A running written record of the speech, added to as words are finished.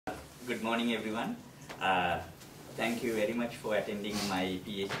Good morning, everyone. Thank you very much for attending my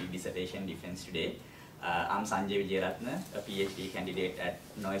PhD dissertation defense today. I'm Sanjay Vijayaratna, a PhD candidate at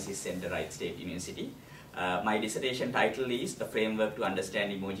Noesis Center, Wright State University. My dissertation title is A Framework to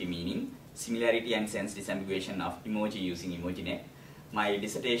Understand Emoji Meaning, Similarity and Sense Disambiguation of Emoji using EmojiNet. My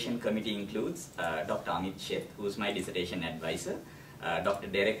dissertation committee includes Dr. Amit Sheth, who is my dissertation advisor, Dr.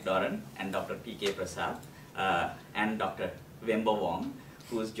 Derek Doran, and Dr. P.K. Prasad, and Dr. Wemba Wong,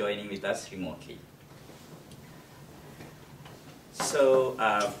 who is joining with us remotely. So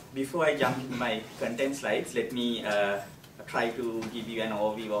before I jump into my content slides, let me try to give you an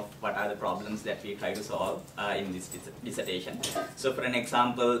overview of what are the problems that we try to solve in this dissertation. So for an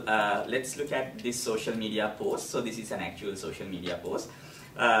example, let's look at this social media post. So this is an actual social media post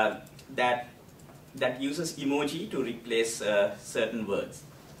that uses emoji to replace certain words.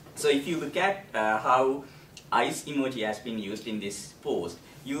 So if you look at how eyes emoji has been used in this post,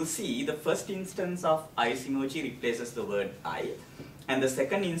 you'll see the first instance of eyes emoji replaces the word eye, and the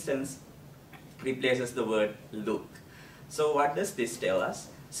second instance replaces the word look. So what does this tell us?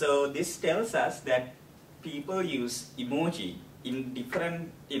 So this tells us that people use emoji in different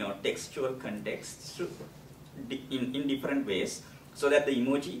textual contexts in different ways, so that the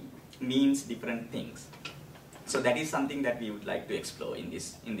emoji means different things. So that is something that we would like to explore in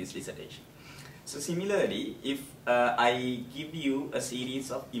this dissertation. So similarly, if I give you a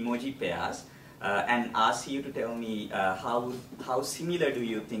series of emoji pairs and ask you to tell me how similar do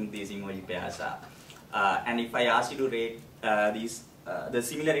you think these emoji pairs are, and if I ask you to rate the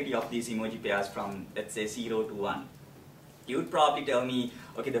similarity of these emoji pairs from, let's say, 0 to 1, you would probably tell me,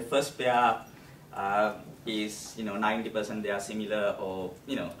 okay, the first pair is 90% they are similar, or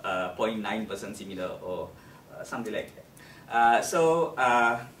 0.9% similar, or something like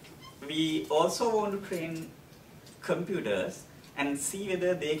that. We also want to train computers and see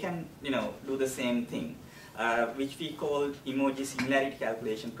whether they can do the same thing, which we call emoji similarity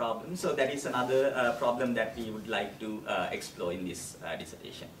calculation problem. So that is another problem that we would like to explore in this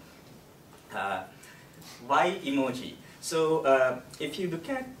dissertation. Why emoji? So if you look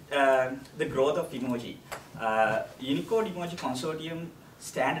at the growth of emoji, Unicode Emoji Consortium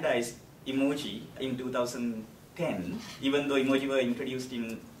standardized emoji in 2010, even though emoji were introduced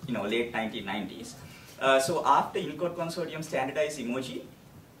in late 1990s. So after Unicode Consortium standardized emoji,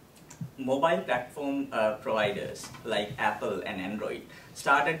 mobile platform providers like Apple and Android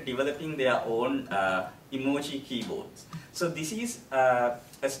started developing their own emoji keyboards. So this is a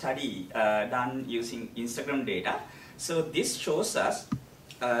study done using Instagram data. So this shows us,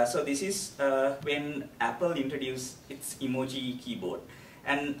 so this is when Apple introduced its emoji keyboard.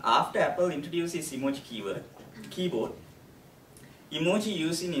 And after Apple introduced its emoji keyboard, emoji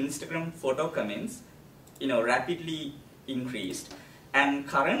used in Instagram photo comments rapidly increased. And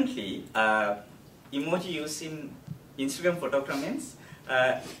currently, emoji used in Instagram photo comments,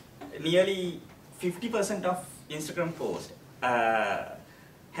 nearly 50% of Instagram posts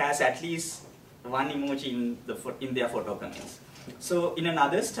has at least one emoji in their photo comments. So in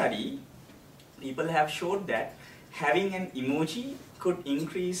another study, people have showed that having an emoji could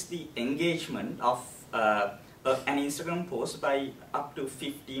increase the engagement of an Instagram post by up to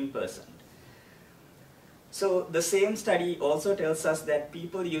 15%. So the same study also tells us that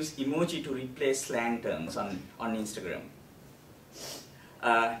people use emoji to replace slang terms on Instagram.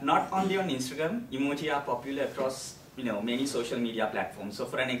 Not only on Instagram, emoji are popular across many social media platforms. So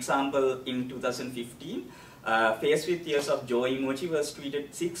for an example, in 2015, face with tears of joy emoji was tweeted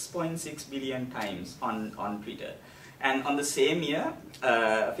 6.6 billion times on Twitter. And on the same year,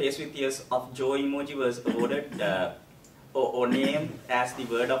 face with tears of joy emoji was awarded or named as the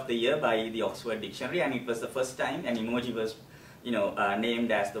word of the year by the Oxford Dictionary, and it was the first time an emoji was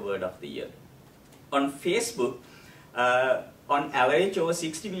named as the word of the year. On Facebook, on average, over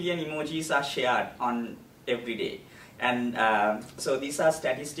 60 million emojis are shared on every day. And so these are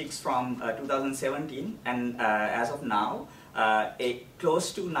statistics from 2017, and as of now,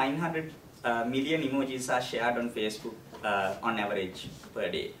 close to 900 million emojis are shared on Facebook on average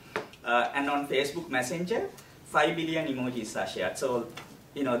per day. And on Facebook Messenger, 5 billion emojis are shared. So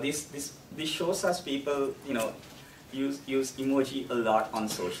this shows us people use emoji a lot on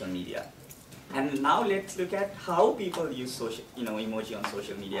social media. And now let's look at how people use emoji on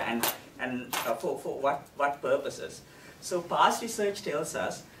social media, and for what purposes. So past research tells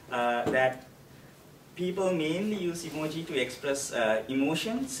us that people mainly use emoji to express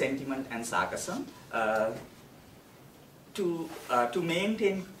emotion, sentiment, and sarcasm, to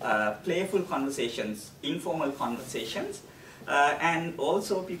maintain playful conversations, informal conversations, and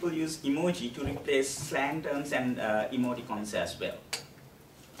also people use emoji to replace slang terms and emoticons as well.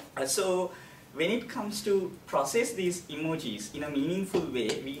 So when it comes to process these emojis in a meaningful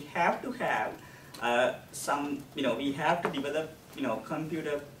way, we have to have we have to develop,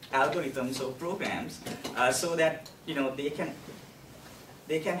 computer algorithms or programs so that,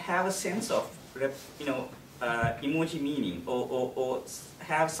 they can have a sense of, emoji meaning, or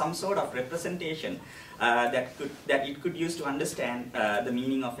have some sort of representation that it could use to understand the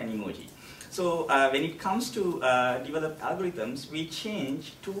meaning of an emoji. So when it comes to develop algorithms, we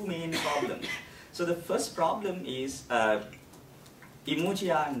change two main problems. So the first problem is emoji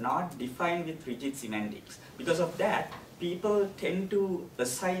are not defined with rigid semantics. Because of that, people tend to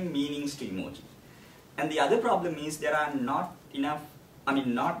assign meanings to emoji. And the other problem is there are not enough,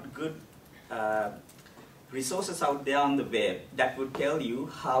 not good resources out there on the web that would tell you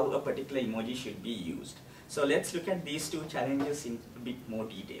how a particular emoji should be used. So let's look at these two challenges in a bit more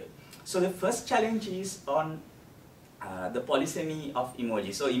detail. So the first challenge is on the polysemy of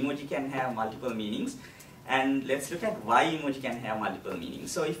emoji. So emoji can have multiple meanings, and let's look at why emoji can have multiple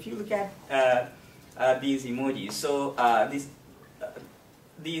meanings. So if you look at these emojis, so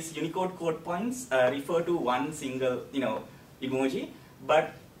these Unicode code points refer to one single, emoji,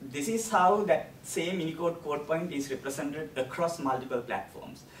 but this is how that same Unicode code point is represented across multiple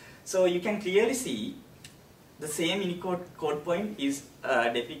platforms. So you can clearly see the same Unicode code point is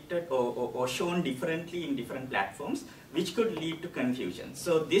depicted or shown differently in different platforms, which could lead to confusion.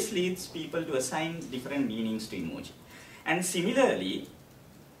 So this leads people to assign different meanings to emoji. And similarly,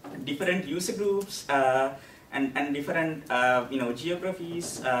 different user groups and different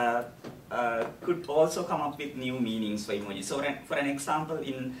geographies could also come up with new meanings for emojis. So for an example,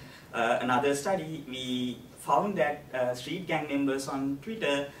 in another study, we found that street gang members on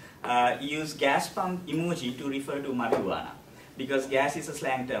Twitter use gas pump emoji to refer to marijuana, because gas is a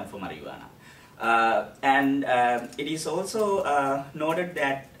slang term for marijuana. And it is also noted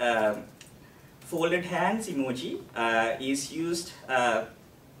that folded hands emoji is used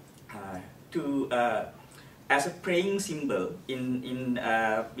as a praying symbol in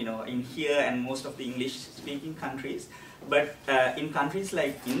here and most of the English-speaking countries, but in countries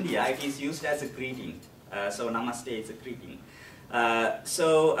like India, it is used as a greeting. So namaste is a greeting.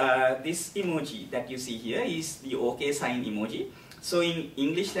 This emoji that you see here is the OK sign emoji. So in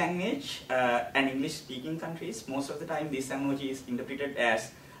English language and English-speaking countries, most of the time this emoji is interpreted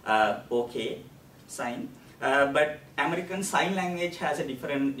as OK sign. But American Sign Language has a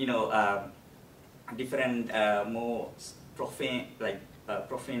different, more profane,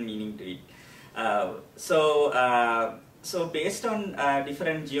 profane meaning to it. So based on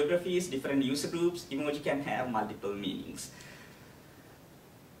different geographies, different user groups, emoji can have multiple meanings.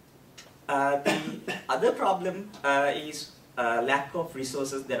 The other problem is lack of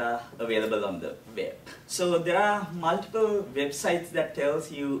resources that are available on the web. So there are multiple websites that tells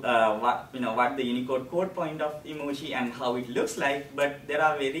you what the Unicode code point of emoji and how it looks like, but there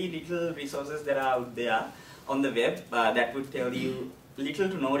are very little resources that are out there on the web that would tell you, little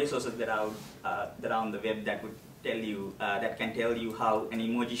to no resources that are on the web that would tell you that can tell you how an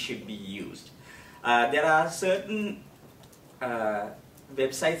emoji should be used. There are certain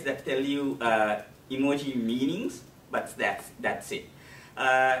websites that tell you emoji meanings, but that's it.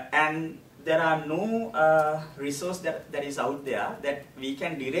 And there are no resource that is out there that we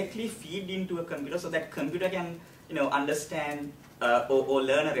can directly feed into a computer so that computer can understand or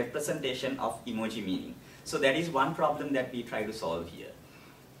learn a representation of emoji meaning. So that is one problem that we try to solve here.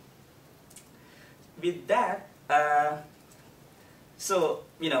 With that,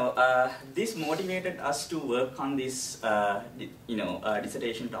 this motivated us to work on this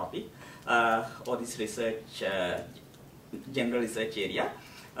dissertation topic or this research general research area.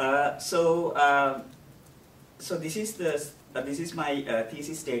 So this is my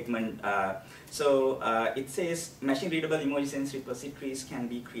thesis statement. It says machine readable emoji sense repositories can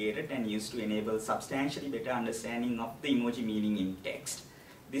be created and used to enable substantially better understanding of the emoji meaning in text.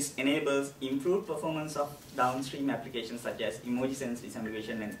 This enables improved performance of downstream applications such as emoji sense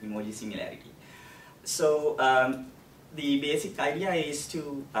disambiguation and emoji similarity. So the basic idea is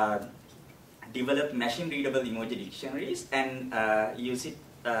to develop machine-readable emoji dictionaries and use it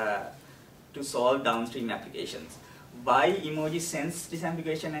to solve downstream applications. Why emoji sense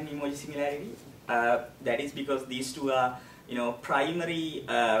disambiguation and emoji similarity? That is because these two are primary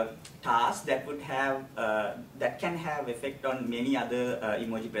tasks that would have that can have effect on many other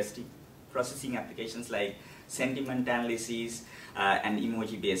emoji processing applications like sentiment analysis and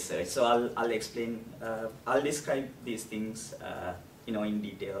emoji-based search. So I'll explain. I'll describe these things in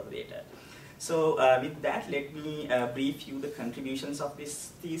detail later. So with that, let me brief you the contributions of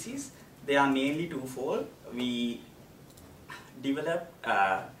this thesis. They are mainly twofold. We developed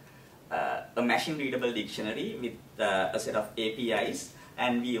a machine-readable dictionary with a set of APIs,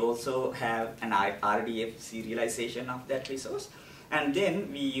 and we also have an RDF serialization of that resource. And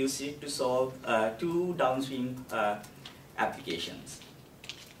then we use it to solve two downstream applications.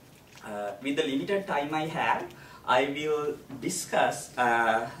 With the limited time I have, I will discuss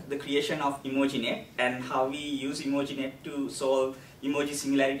the creation of EmojiNet and how we use EmojiNet to solve emoji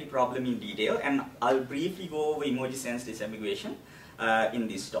similarity problem in detail, and I'll briefly go over emoji sense disambiguation in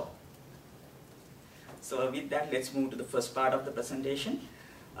this talk. So with that, let's move to the first part of the presentation.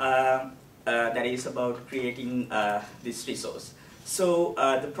 That is about creating this resource. So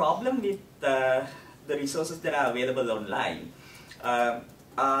the problem with the resources that are available online,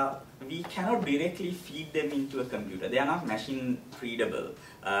 we cannot directly feed them into a computer. They are not machine readable,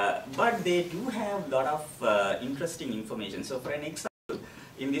 but they do have a lot of interesting information. So for an example,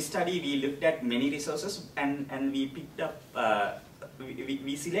 in this study we looked at many resources, and we picked up,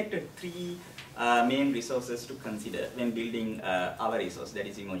 we selected three main resources to consider when building our resource, that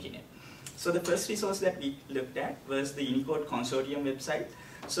is EmojiNet. So the first resource that we looked at was the Unicode Consortium website.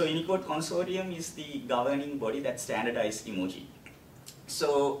 So Unicode Consortium is the governing body that standardizes emoji.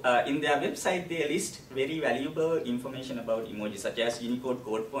 So in their website they list very valuable information about emoji, such as Unicode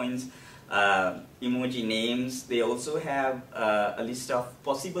code points, emoji names. They also have a list of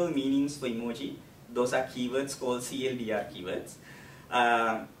possible meanings for emoji. Those are keywords called CLDR keywords.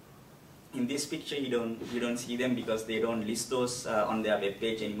 In this picture you don't see them because they don't list those on their web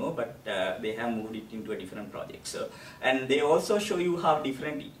page anymore, but they have moved it into a different project. So, and they also show you how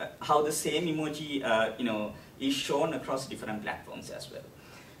different, how the same emoji is shown across different platforms as well.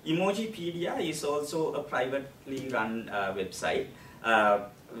 Emojipedia is also a privately run website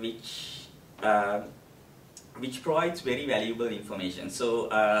which provides very valuable information. So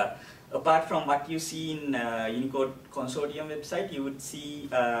apart from what you see in Unicode Consortium website, you would see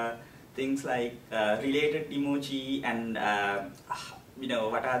things like related emoji and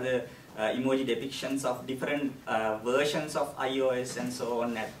what are the emoji depictions of different versions of iOS and so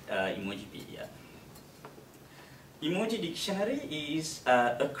on at Emojipedia. Emoji Dictionary is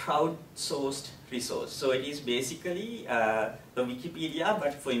a crowdsourced resource. So it is basically a Wikipedia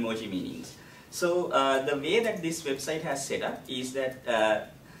but for emoji meanings. So the way that this website has set up is that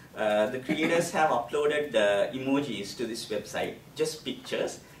the creators have uploaded emojis to this website, just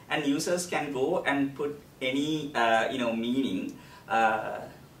pictures, and users can go and put any meaning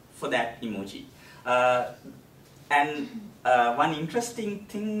for that emoji. And one interesting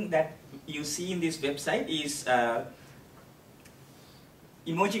thing that you see in this website is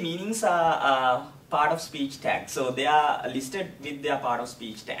emoji meanings are part of speech tags. So they are listed with their part of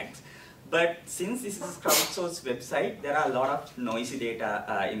speech tags. But since this is a crowdsourced website, there are a lot of noisy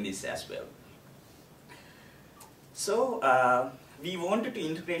data in this as well. So we wanted to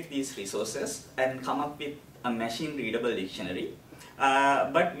integrate these resources and come up with a machine-readable dictionary,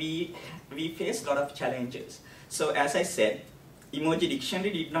 but we faced a lot of challenges. So as I said, Emoji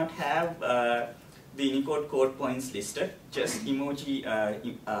Dictionary did not have the Unicode code points listed, just emoji,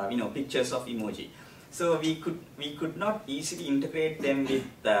 pictures of emoji. So we could not easily integrate them with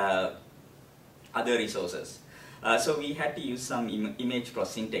other resources. So we had to use some image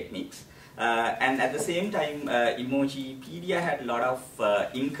processing techniques. And at the same time, Emojipedia had a lot of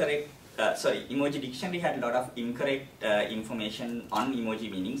Emoji Dictionary had a lot of incorrect information on emoji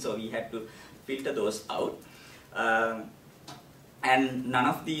meaning, so we had to filter those out. And none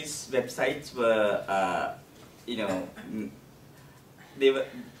of these websites were,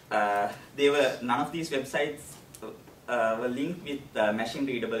 none of these websites were linked with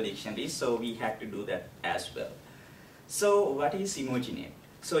machine-readable dictionaries, so we had to do that as well. So what is EmojiNet?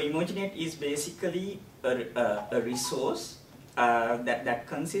 So EmojiNet is basically a resource that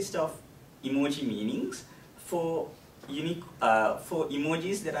consists of emoji meanings for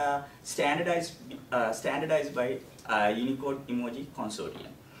emojis that are standardized by Unicode Emoji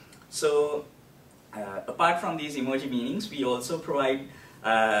Consortium. So apart from these emoji meanings, we also provide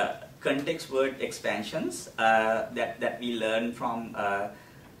context word expansions that we learn from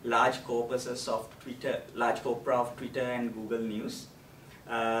large corpuses of Twitter, large corpora of Twitter and Google News.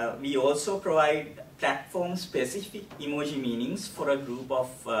 We also provide platform-specific emoji meanings for a group of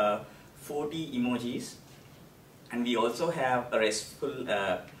 40 emojis, and we also have a RESTful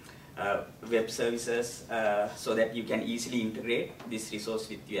web services so that you can easily integrate this resource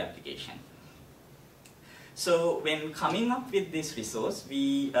with your application. So when coming up with this resource,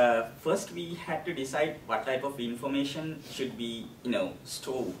 we first we had to decide what type of information should be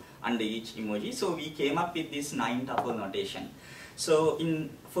store under each emoji. So we came up with this 9-tuple notation. So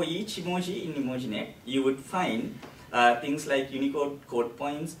for each emoji in EmojiNet, you would find things like Unicode code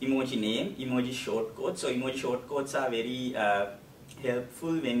points, emoji name, emoji shortcodes. So emoji shortcodes are very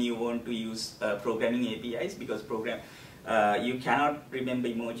helpful when you want to use programming APIs, because you cannot remember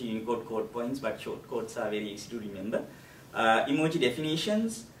emoji Unicode code points, but shortcodes are very easy to remember. Emoji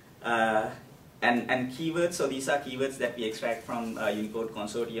definitions and keywords. So these are keywords that we extract from Unicode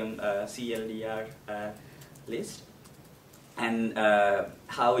Consortium CLDR list. And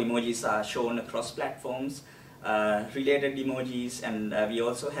how emojis are shown across platforms, related emojis, and we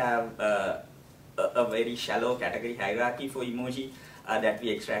also have a very shallow category hierarchy for emoji that we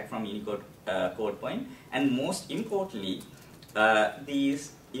extract from Unicode code point. And most importantly,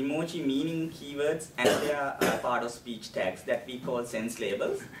 these emoji meaning keywords, and they are part of speech tags that we call sense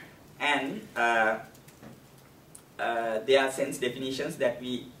labels, and they are sense definitions that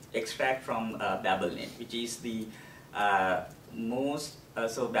we extract from BabelNet, which is the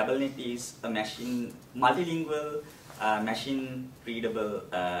so BabelNet is a multilingual, machine-readable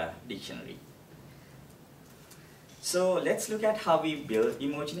dictionary. So let's look at how we build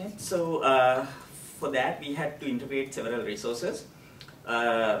EmojiNet. So for that, we had to integrate several resources.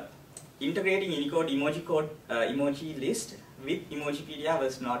 Integrating Unicode emoji list with Emojipedia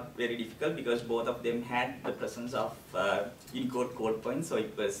was not very difficult, because both of them had the presence of Unicode code points. So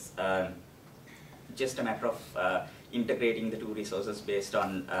it was just a matter of integrating the two resources based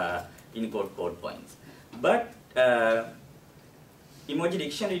on Unicode code points. But Emoji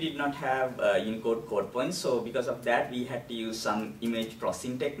Dictionary did not have Unicode code points, so because of that we had to use some image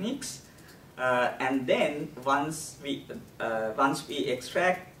processing techniques. And then once we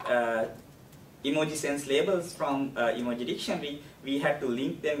extract emoji sense labels from Emoji Dictionary, we had to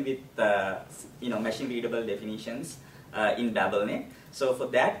link them with machine readable definitions in BabelNet. So for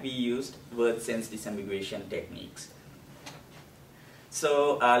that we used word sense disambiguation techniques.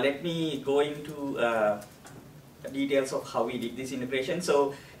 So let me go into details of how we did this integration.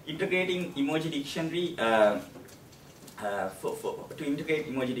 So integrating Emoji Dictionary, to integrate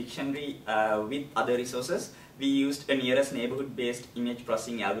Emoji Dictionary with other resources, we used a nearest neighborhood based image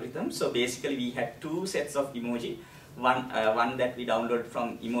processing algorithm. So basically we had two sets of emoji, one that we downloaded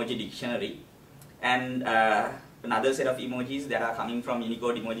from Emoji Dictionary, and another set of emojis that are coming from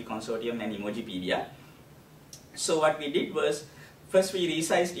Unicode Emoji Consortium and Emojipedia. So what we did was, first we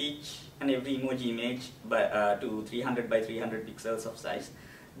resized each and every emoji image to 300 by 300 pixels of size.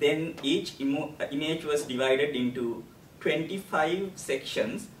 Then each image was divided into 25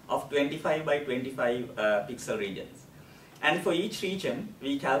 sections of 25 by 25 pixel regions. And for each region,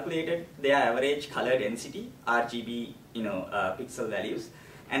 we calculated their average color density, RGB pixel values,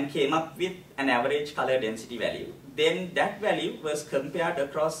 and came up with an average color density value. Then that value was compared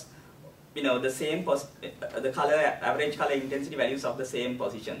across the average color intensity values of the same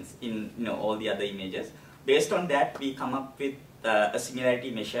positions in all the other images. Based on that, we come up with a similarity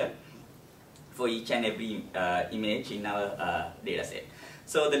measure for each and every image in our data set.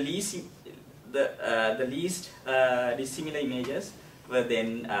 So the least dissimilar images were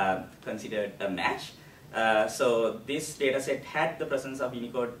then considered a match. So this data set had the presence of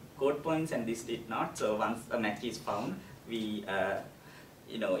Unicode code points, and this did not. So once a match is found, we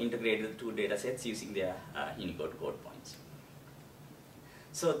integrated the two data sets using their Unicode code points.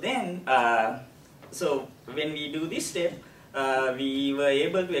 So then, so when we do this step, we were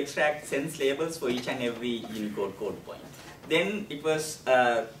able to extract sense labels for each and every Unicode code point. Then it was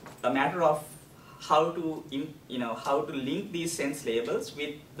a matter of how to link these sense labels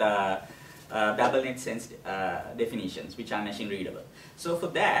with the BabelNet sense definitions, which are machine readable. So for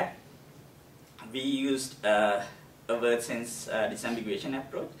that, we used a word sense disambiguation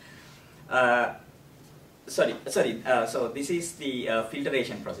approach. So this is the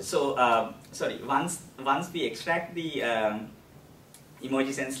filtration process. So once we extract the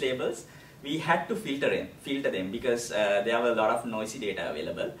emoji sense labels, we had to filter them because there were a lot of noisy data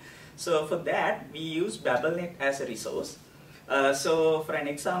available. So for that, we use BabelNet as a resource. So for an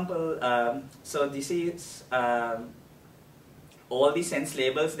example, so this is all the sense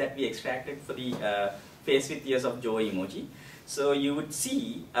labels that we extracted for the face with tears of joy emoji. So you would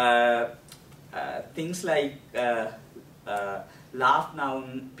see things like laugh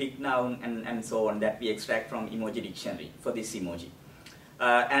noun, pick noun, and so on that we extract from Emoji Dictionary for this emoji.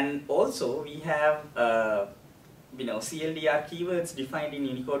 And also we have CLDR keywords defined in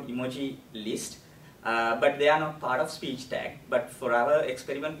Unicode emoji list, but they are not part of speech tag. But for our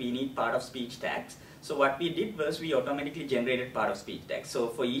experiment, we need part of speech tags. So what we did was we automatically generated part of speech tags. So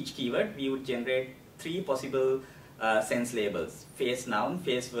for each keyword, we would generate 3 possible sense labels: face noun,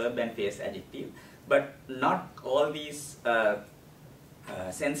 face verb, and face adjective. But not all these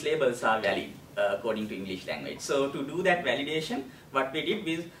sense labels are valid. according to English language. So to do that validation, what we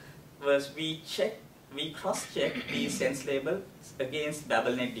did was we cross-checked the sense label against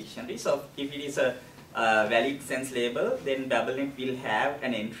BabelNet dictionary. So if it is a valid sense label, then BabelNet will have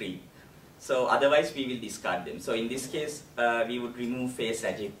an entry. So otherwise we will discard them. So in this case, we would remove face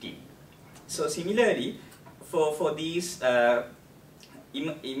adjective. So similarly, for these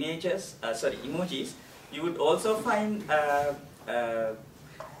emojis, you would also find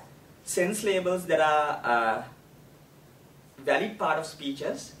sense labels that are valid part of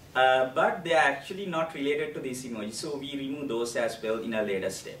speeches, but they are actually not related to this emoji. So we remove those as well in a later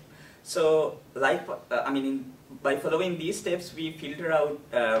step. So like, by following these steps, we filter out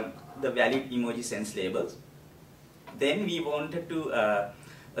the valid emoji sense labels. Then we wanted to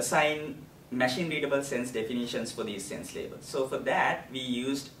assign machine-readable sense definitions for these sense labels. So for that, we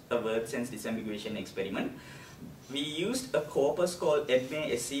used a word sense disambiguation experiment. We used a corpus called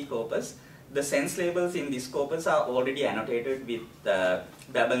EdMe-SC corpus. The sense labels in this corpus are already annotated with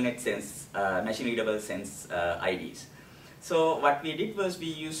BabelNet sense, machine-readable sense IDs. So what we did was we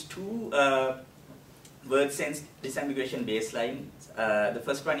used two word sense disambiguation baselines. The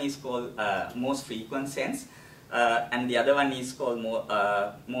first one is called most frequent sense, and the other one is called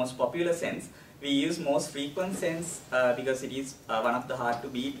most popular sense. We use most frequent sense because it is one of the hard to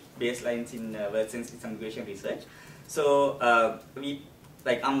beat baselines in word sense disambiguation research. So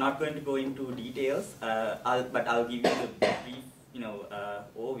I'm not going to go into details, but I'll give you the brief,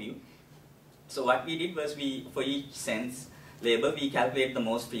 overview. So what we did was for each sense label, we calculate the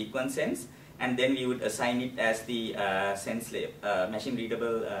most frequent sense, and then we would assign it as the sense label, machine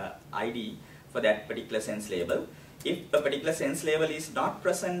readable ID for that particular sense label. If a particular sense label is not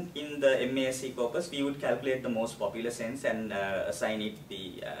present in the MASC corpus, we would calculate the most popular sense and assign it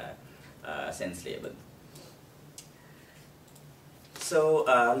the sense label. So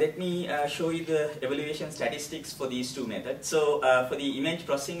let me show you the evaluation statistics for these two methods. So for the image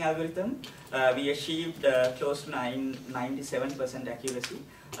processing algorithm, we achieved close to 97% accuracy.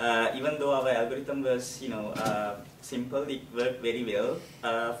 Even though our algorithm was, simple, it worked very well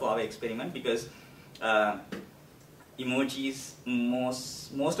for our experiment because emojis,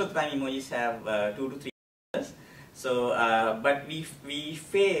 most of the time emojis have 2 to 3 colors. So, but we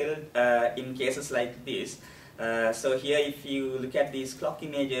failed in cases like this. So here, if you look at these clock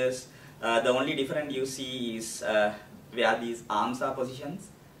images, the only difference you see is where these arms are positioned.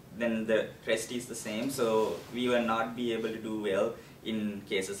 Then the rest is the same. So we will not be able to do well in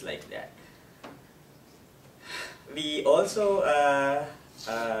cases like that. We also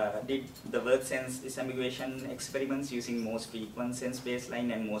did the word sense disambiguation experiments using most frequent sense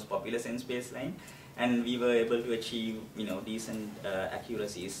baseline and most popular sense baseline, and we were able to achieve decent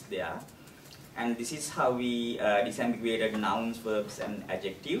accuracies there. And this is how we disambiguated nouns, verbs, and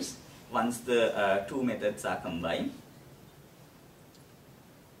adjectives once the two methods are combined.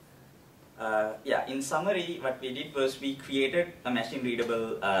 In summary, what we did was we created a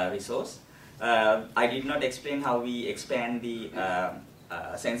machine-readable resource. I did not explain how we expand the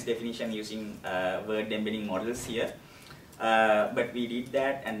sense definition using word embedding models here, but we did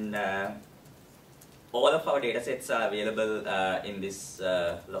that, and all of our datasets are available in this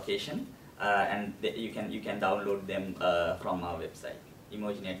location. And you can download them from our website,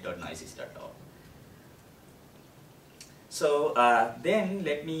 emojinet.noisis.org. So then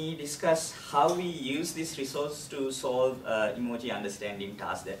let me discuss how we use this resource to solve emoji understanding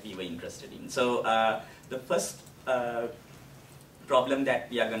tasks that we were interested in. So the first problem that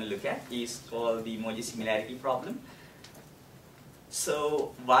we are going to look at is called the emoji similarity problem.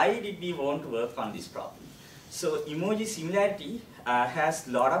 So why did we want to work on this problem? So emoji similarity has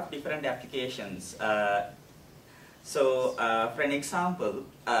a lot of different applications. For an example,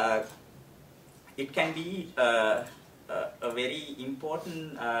 it can be a very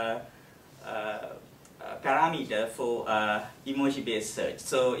important parameter for emoji-based search.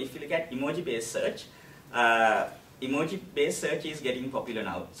 So if you look at emoji-based search, emoji-based search is getting popular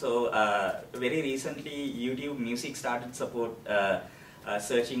now. So very recently, YouTube Music started support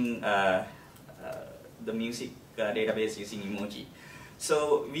searching the music database using emoji.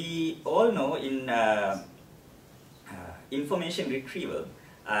 So we all know in information retrieval,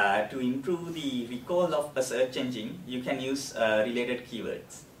 to improve the recall of a search engine, you can use related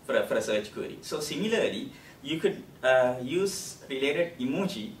keywords for a search query. So similarly, you could use related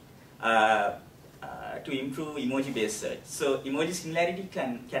emoji to improve emoji-based search. So emoji similarity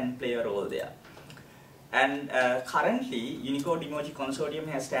can play a role there. And currently, Unicode Emoji Consortium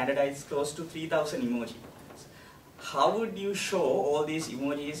has standardized close to 3,000 emojis. How would you show all these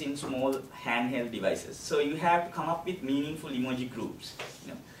emojis in small handheld devices? So you have to come up with meaningful emoji groups.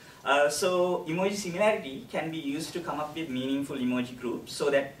 So emoji similarity can be used to come up with meaningful emoji groups so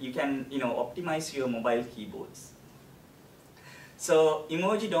that you can optimize your mobile keyboards. So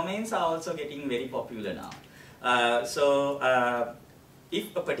emoji domains are also getting very popular now.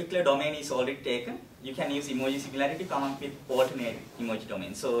 If a particular domain is already taken, you can use emoji similarity to come up with alternate emoji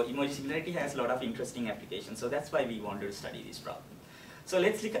domains. So emoji similarity has a lot of interesting applications. So that's why we wanted to study this problem. So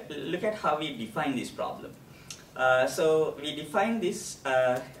let's look at how we define this problem. So we define this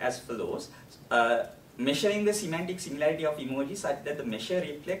as follows. Measuring the semantic similarity of emojis such that the measure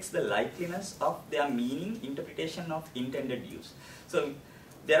reflects the likeliness of their meaning, interpretation of intended use. So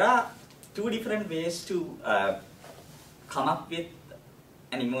there are two different ways to come up with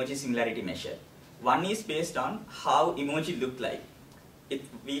an emoji similarity measure. One is based on how emoji look like.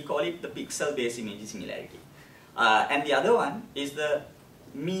 We call it the pixel-based emoji similarity. And the other one is the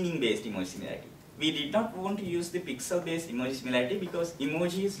meaning-based emoji similarity. We did not want to use the pixel-based emoji similarity because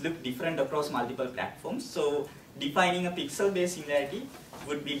emojis look different across multiple platforms. So defining a pixel-based similarity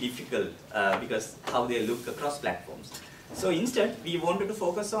would be difficult because how they look across platforms. So instead, we wanted to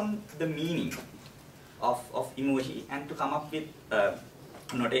focus on the meaning of emoji and to come up with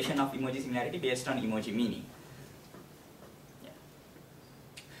notation of emoji similarity based on emoji meaning. Yeah.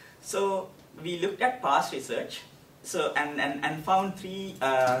 So we looked at past research and found three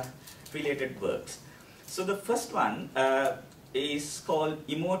related works. So the first one is called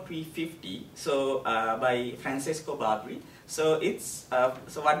Emoji 50, by Francesco Barbri. So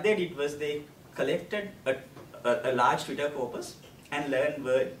so what they did was they collected a large Twitter corpus and learned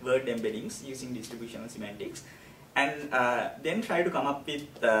word embeddings using distributional semantics, and then try to come up with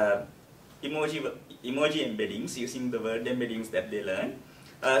emoji embeddings using the word embeddings that they learned.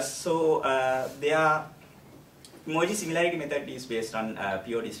 Their emoji similarity method is based on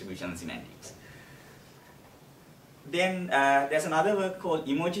pure distributional semantics. Then there's another work called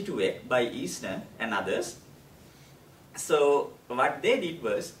Emoji 2X by Eisner and others. So what they did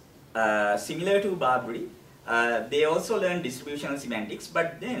was, similar to Barbri, they also learned distributional semantics,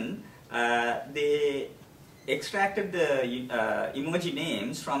 but then they extracted the emoji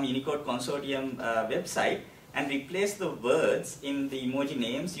names from Unicode Consortium website and replaced the words in the emoji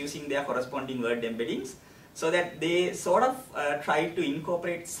names using their corresponding word embeddings, so that they sort of tried to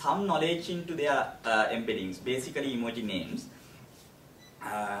incorporate some knowledge into their embeddings, basically emoji names.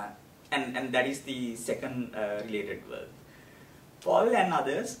 And that is the second related work. Paul and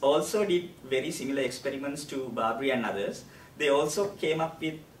others also did very similar experiments to Barbri and others. They also came up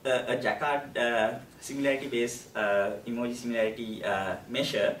with a Jacquard similarity-based emoji similarity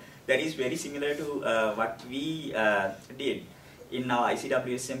measure that is very similar to what we did in our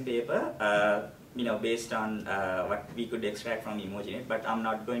ICWSM paper, based on what we could extract from EmojiNet, but I'm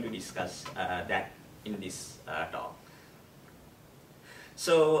not going to discuss that in this talk.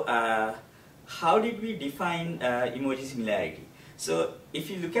 So how did we define emoji similarity? So if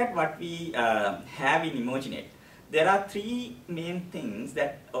you look at what we have in EmojiNet, there are three main things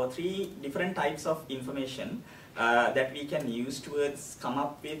or three different types of information that we can use towards come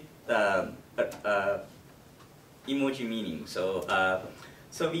up with emoji meaning.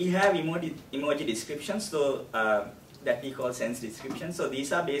 So we have emoji descriptions, that we call sense descriptions. So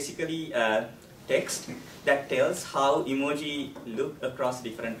these are basically text that tells how emoji look across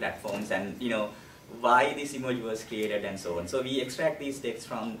different platforms and why this emoji was created and so on. So we extract these texts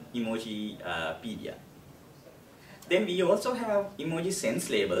from Emojipedia. Then we also have emoji sense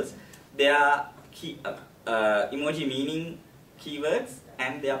labels. They are emoji meaning keywords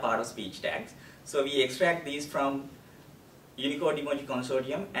and they are part of speech tags. So we extract these from Unicode Emoji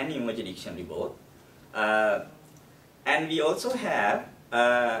Consortium and Emoji Dictionary both. And we also have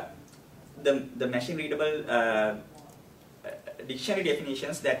the machine readable dictionary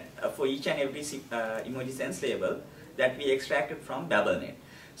definitions that for each and every emoji sense label that we extracted from BabelNet.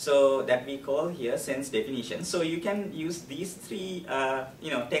 So that we call here sense definition. So you can use these three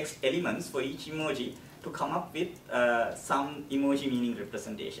text elements for each emoji to come up with some emoji meaning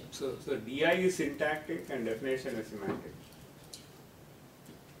representation. So DI is syntactic and definition is semantic.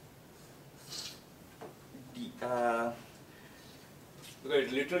 Because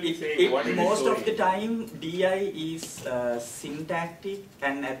it's literally saying what it is most showing. of the time DI is syntactic,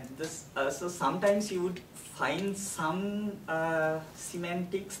 and at this so sometimes you would find some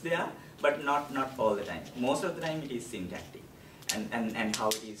semantics there, but not all the time. Most of the time it is syntactic, and how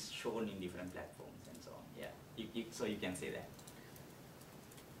it is shown in different platforms and so on. Yeah, so you can say that.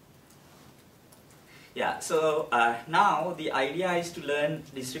 Yeah, so now the idea is to learn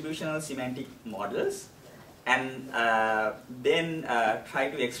distributional semantic models and then try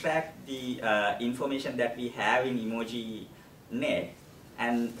to extract the information that we have in EmojiNet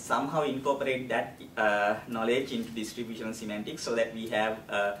and somehow incorporate that knowledge into distributional semantics so that we have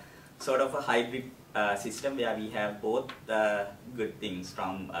sort of a hybrid system where we have both good things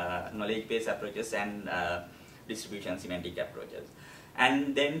from knowledge-based approaches and distribution semantic approaches.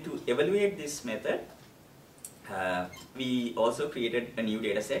 And then to evaluate this method, we also created a new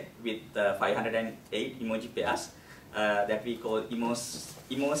data set with 508 emoji pairs that we call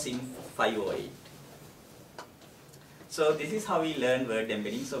EmoSim 508. So this is how we learn word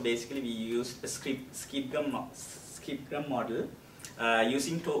embedding. So basically we used a skipgram model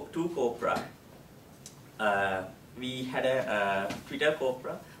using two corpora. We had a Twitter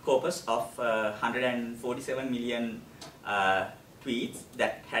corpus of 147 million tweets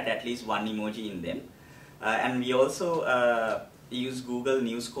that had at least one emoji in them. And we also use Google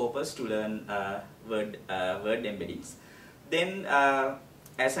News corpus to learn word embeddings. Then,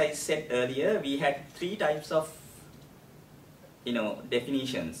 as I said earlier, we had three types of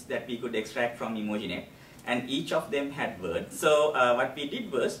definitions that we could extract from EmojiNet, and each of them had words. So what we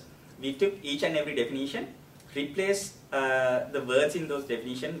did was we took each and every definition, replaced the words in those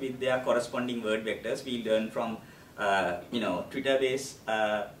definitions with their corresponding word vectors we learned from Twitter-based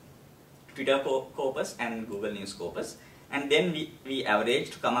Twitter corpus and Google News corpus, and then we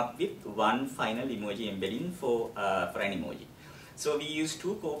averaged to come up with one final emoji embedding for an emoji. So we used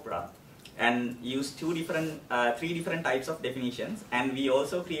two corpora and used three different types of definitions, and we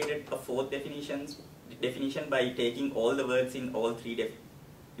also created a fourth definition by taking all the words in all three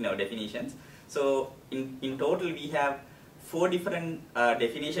definitions. So in total we have 4 different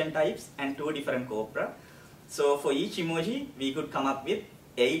definition types and 2 different corpora. So for each emoji we could come up with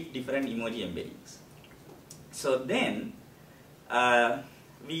 8 different emoji embeddings. So then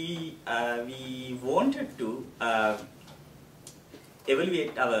we wanted to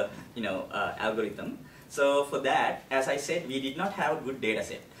evaluate our algorithm. So for that, as I said, we did not have a good data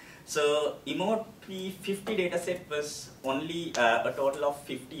set. So Emoji 50 data set was only a total of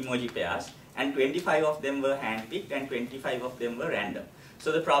 50 emoji pairs, and 25 of them were handpicked and 25 of them were random.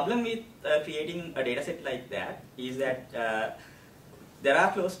 So the problem with creating a data set like that is that there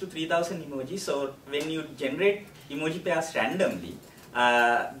are close to 3,000 emojis. So when you generate emoji pairs randomly,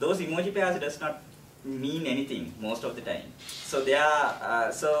 those emoji pairs does not mean anything most of the time. So they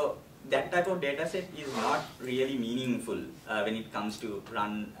are so that type of data set is not really meaningful when it comes to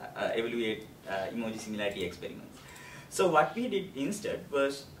evaluate emoji similarity experiments. So what we did instead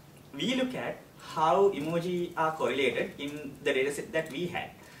was we look at how emoji are correlated in the data set that we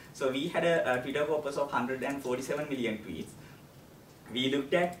had. So we had a Twitter corpus of 147 million tweets. We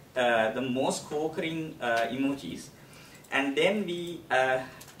looked at the most co-occurring emojis, and then we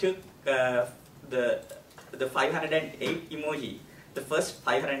took the 508 emoji, the first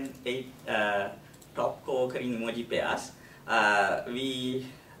 508 top co-occurring emoji pairs. We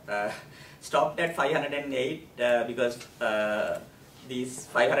stopped at 508 because these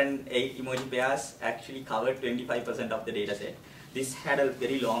 508 emoji pairs actually covered 25% of the data set. This had a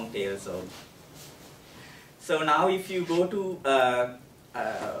very long tail. So now if you go to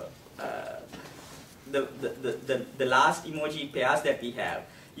the last emoji pairs that we have,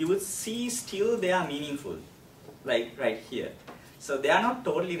 you would see still they are meaningful, like right here. So they are not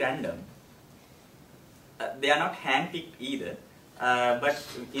totally random. They are not handpicked either. But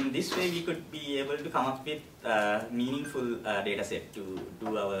in this way, we could be able to come up with meaningful data set to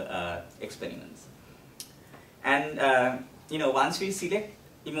do our experiments. And once we select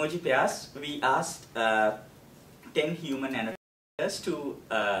emoji pairs, we asked 10 human annotators to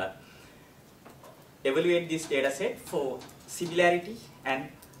evaluate this data set for similarity and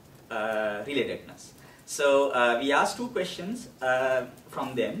relatedness. So we asked 2 questions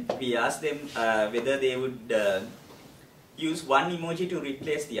from them. We asked them whether they would use one emoji to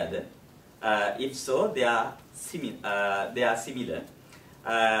replace the other. If so, they are similar.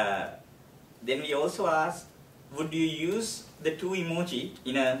 Then we also asked, would you use the 2 emoji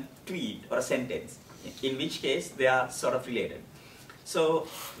in a tweet or a sentence, in which case they are sort of related. So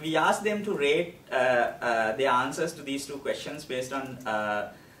we asked them to rate their answers to these 2 questions based on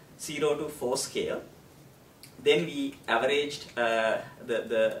 0 to 4 scale. Then we averaged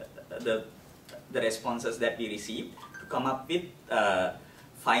the responses that we received to come up with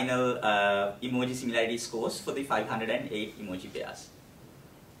final emoji similarity scores for the 508 emoji pairs.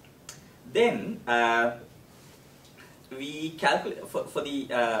 Then we calculate for the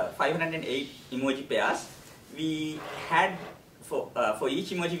 508 emoji pairs. We had for each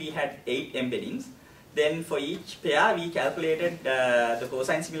emoji we had 8 embeddings. Then for each pair we calculated the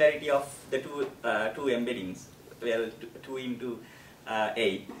cosine similarity of the two embeddings. Well, 2 into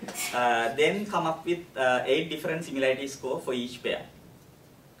 8. Then come up with 8 different similarity score for each pair.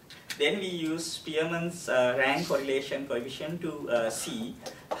 then we use Spearman's rank correlation coefficient to see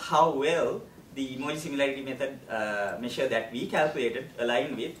how well the emoji similarity method measure that we calculated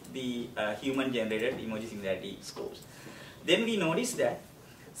align with the human-generated emoji similarity scores. Then we noticed that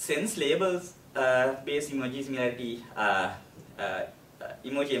sense labels based emoji similarity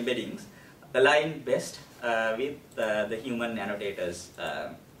emoji embeddings align best with the human annotators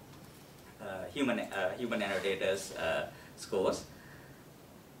human annotators scores.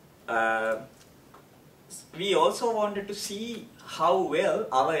 We also wanted to see how well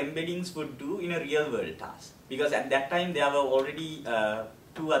our embeddings would do in a real world task, because at that time there were already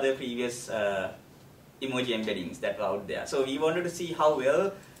 2 other previous emoji embeddings that were out there. So we wanted to see how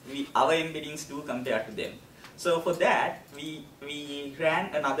well our embeddings do compared to them. So for that, we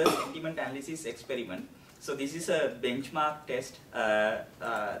ran another sentiment analysis experiment. So this is a benchmark test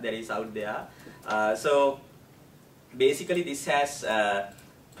that is out there. So basically this has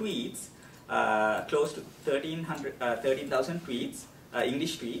tweets, close to 13,000 tweets,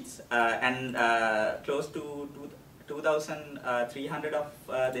 English tweets, and close to 2,300 of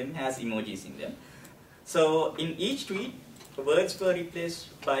them has emojis in them. So in each tweet, words were replaced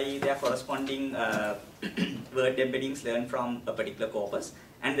by their corresponding word embeddings learned from a particular corpus,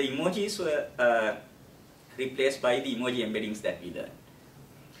 and the emojis were replaced by the emoji embeddings that we learned.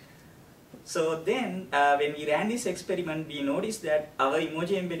 So then, when we ran this experiment, we noticed that our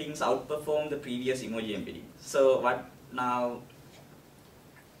emoji embeddings outperformed the previous emoji embedding. So what now?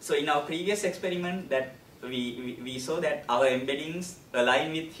 So in our previous experiment, that we saw that our embeddings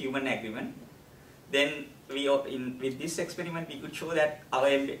align with human agreement. Then with this experiment, we could show that our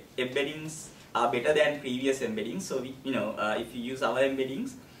embeddings are better than previous embeddings. So if you use our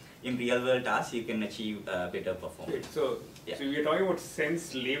embeddings in real world tasks, you can achieve better performance. So yeah. So we're talking about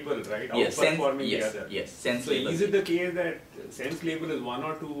sense label, right? Yes, outperforming yes, the other. yes, sense so label. is it the case that sense label is 1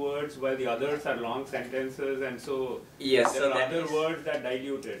 or 2 words while the others are long sentences, and so yes, there so are other words that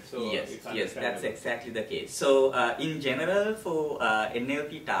dilute it? So yes, it's yes, that's exactly the case. So in general, for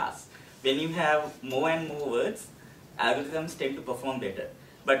NLP tasks, when you have more and more words, algorithms tend to perform better.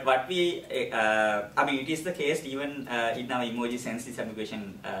 But what we, I mean, it is the case even in our emoji sense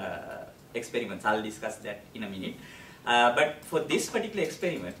disambiguation experiments. I'll discuss that in a minute. But for this particular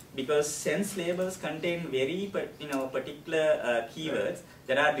experiment, because sense labels contain very particular keywords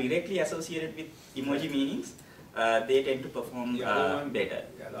that are directly associated with emoji meanings, they tend to perform better.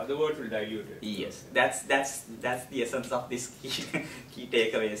 Yeah, the other words will dilute it. Yes, that's the essence of this key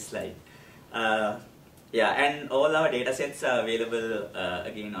takeaway slide. Yeah, and all our data sets are available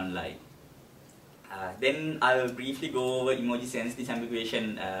again online. Then I'll briefly go over emoji sense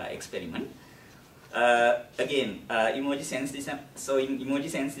disambiguation experiment. Again, emoji sense so in emoji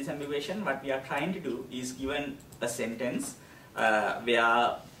sense disambiguation, what we are trying to do is, given a sentence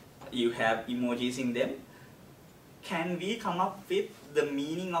where you have emojis in them, can we come up with the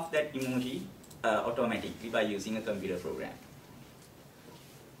meaning of that emoji automatically by using a computer program?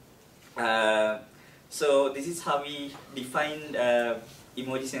 So this is how we defined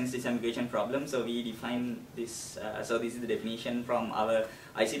emoji sense disambiguation problem. So we define this, so this is the definition from our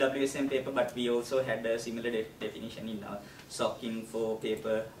ICWSM paper, but we also had a similar definition in our SOC Info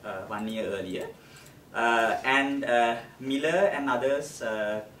paper 1 year earlier. And Miller and others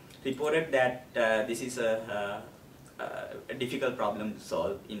reported that this is a difficult problem to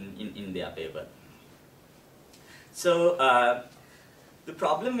solve in their paper. So the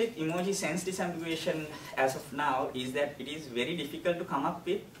problem with emoji sense disambiguation as of now is that it is very difficult to come up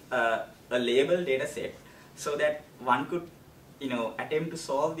with a label data set so that one could attempt to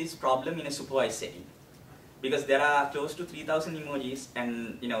solve this problem in a supervised setting. Because there are close to 3,000 emojis,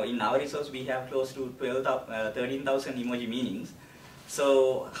 and in our resource we have close to 13,000 emoji meanings.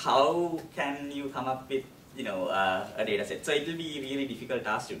 So how can you come up with a data set? So it will be a really difficult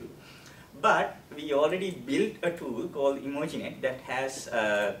task to do. But we already built a tool called EmojiNet that has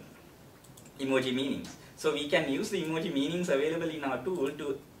emoji meanings. So we can use the emoji meanings available in our tool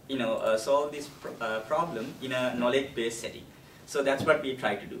to solve this problem in a knowledge-based setting. So that's what we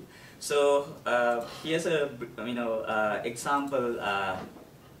try to do. So here's a example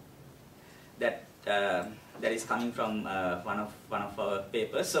that is coming from one of our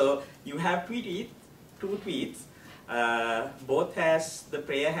papers. So you have two tweets. Both has the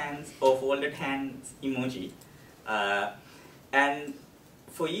prayer hands or folded hands emoji, and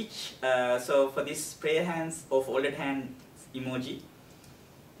for each, so for this prayer hands or folded hands emoji,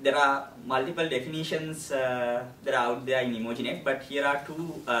 there are multiple definitions that are out there in EmojiNet, but here are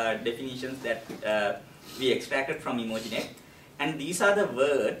 2 definitions that we extracted from EmojiNet, and these are the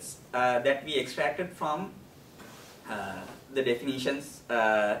words that we extracted from the definitions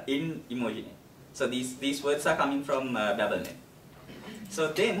in EmojiNet. So these words are coming from BabelNet.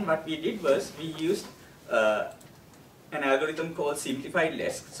 So then what we did was we used an algorithm called simplified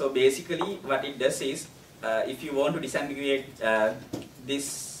list. So basically what it does is, if you want to disambiguate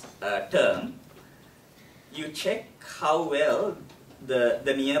this term, you check how well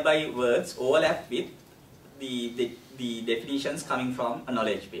the nearby words overlap with the definitions coming from a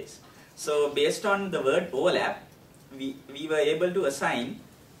knowledge base. So based on the word overlap, we were able to assign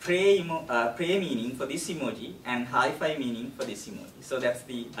pray meaning for this emoji and hi-fi meaning for this emoji. So that's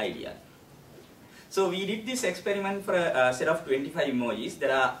the idea. So we did this experiment for a set of 25 emojis that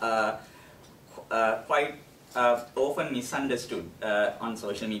are quite often misunderstood on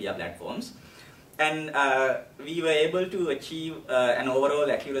social media platforms. And we were able to achieve an overall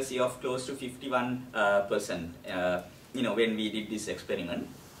accuracy of close to 51%, when we did this experiment.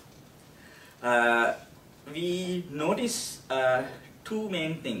 We noticed two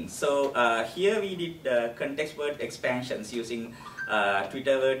main things. So here we did context word expansions using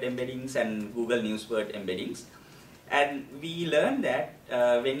Twitter word embeddings and Google News word embeddings. And we learned that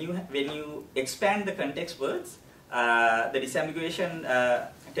when you expand the context words, the disambiguation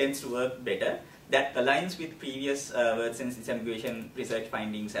tends to work better. That aligns with previous word sense disambiguation research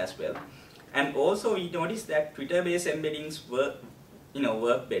findings as well. And also we noticed that Twitter-based embeddings work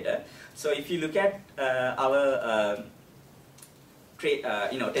better. So if you look at our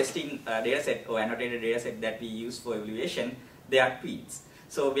testing dataset or annotated dataset that we use for evaluation, they are tweets.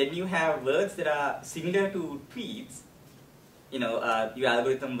 So when you have words that are similar to tweets, your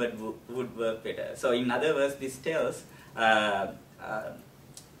algorithm would work better. So in other words, this tells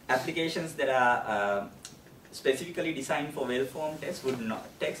applications that are specifically designed for well-formed text would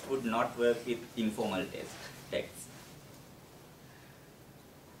not work with informal text.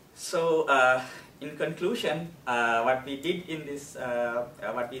 So in conclusion, what we did in this,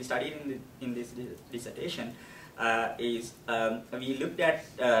 what we studied in this dissertation is we looked at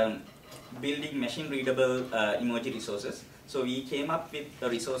building machine-readable emoji resources. So we came up with a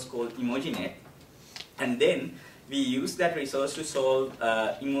resource called EmojiNet, and then we used that resource to solve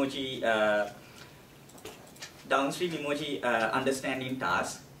emoji downstream emoji understanding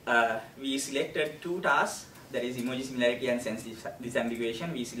tasks. We selected two tasks, that is emoji similarity and sense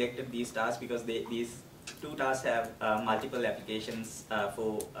disambiguation. We selected these tasks because these two tasks have multiple applications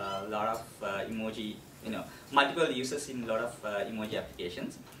for a lot of emoji, multiple uses in a lot of emoji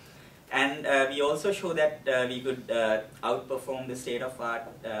applications. And we also show that we could outperform the state of art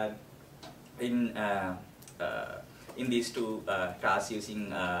in these two tasks using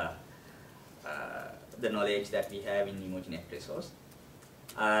the knowledge that we have in EmojiNet resource.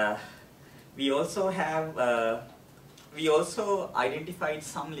 We also have we also identified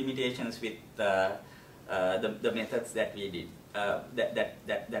some limitations with the methods that we did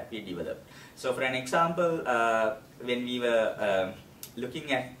that we developed. So for an example, when we were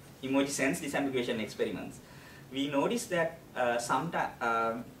looking at emoji sense disambiguation experiments, we noticed that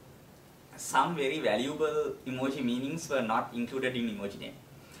some very valuable emoji meanings were not included in EmojiNet.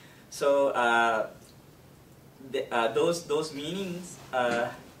 So those meanings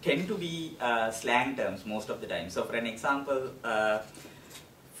tend to be slang terms most of the time. So for an example,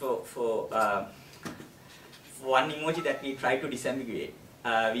 for one emoji that we try to disambiguate,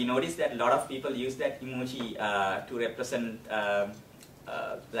 we noticed that a lot of people use that emoji to represent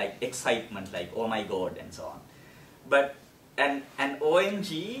like excitement, like oh my god and so on. But and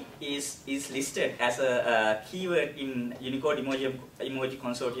OMG is listed as a keyword in Unicode Emoji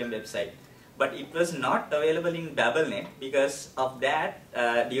Consortium website, but it was not available in BabelNet. Because of that,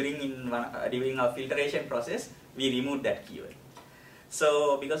 during our filtration process, we removed that keyword.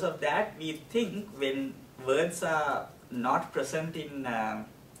 So because of that, we think when words are not present in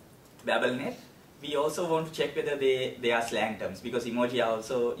BabelNet, we also want to check whether they are slang terms, because emoji are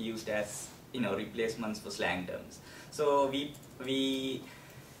also used as replacements for slang terms. So we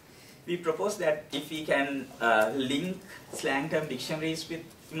propose that if we can link slang term dictionaries with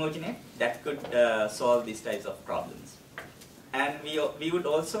EmojiNet, that could solve these types of problems. And we would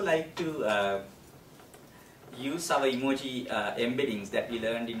also like to use our emoji embeddings that we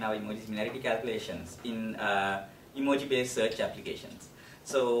learned in our emoji similarity calculations in emoji-based search applications.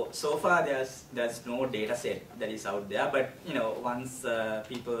 So far there's no data set that is out there, but once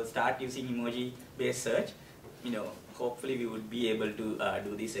people start using emoji-based search, hopefully we would be able to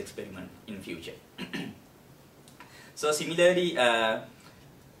do this experiment in future. So similarly,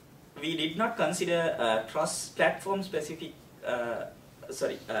 we did not consider cross-platform specific.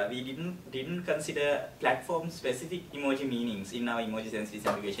 We didn't consider platform-specific emoji meanings in our emoji sense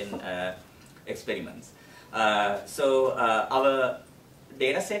disambiguation experiments. Our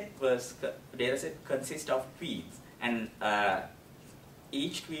dataset consists of tweets, and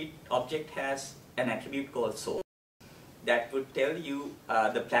each tweet object has an attribute called source that would tell you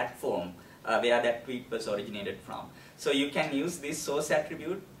the platform where that tweet was originated from. So you can use this source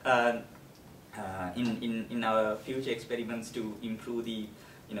attribute in our future experiments to improve the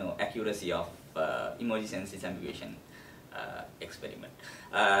accuracy of emoji sense disambiguation experiment.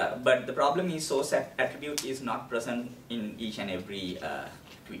 But the problem is source attribute is not present in each and every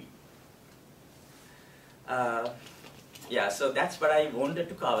tweet. Yeah, so that's what I wanted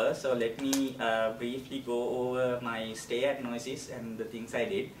to cover. So let me briefly go over my stay at Noises and the things I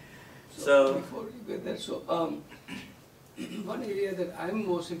did. So before you get that, one area that I'm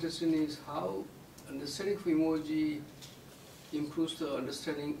most interested in is how understanding of emoji improves the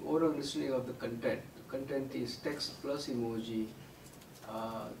overall understanding of the content. The content is text plus emoji,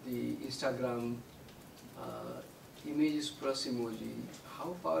 the Instagram images plus emoji.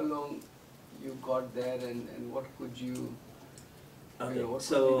 How far along you got there, and what could you, okay, what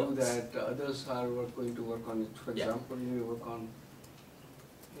so could you do that others are going to work on it? For yeah. example, you work on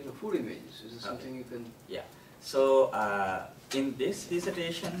food images. Is this something you can? Yeah. So in this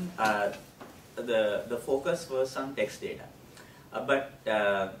dissertation, the focus was on text data, but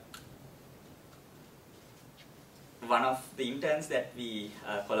one of the interns that we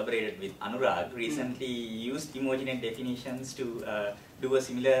collaborated with, Anurag, recently used EmojiNet definitions to do a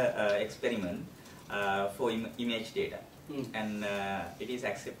similar experiment for image data, and it is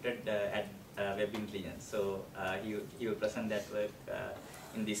accepted at Web Intelligence. So he will present that work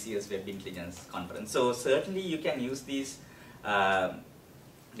in this year's Web Intelligence conference. So certainly you can use these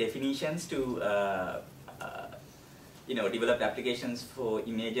definitions to develop applications for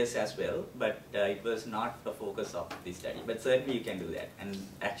images as well, but it was not the focus of this study. But certainly you can do that, and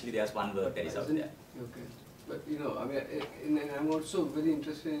actually there's one work that is out there. Okay, but I mean, and I'm also very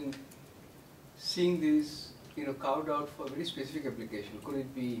interested in seeing these carved out for very specific application. Could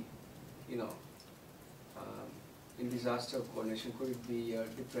it be in disaster coordination? Could it be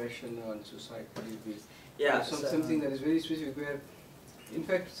depression or suicide? Could it be something that is very specific, where in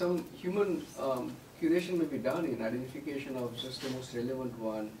fact some human curation may be done in identification of just the most relevant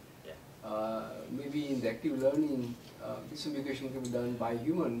one. Yeah. Maybe in the active learning, disambiguation can be done by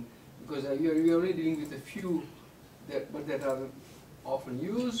human, because we are only dealing with a few that are often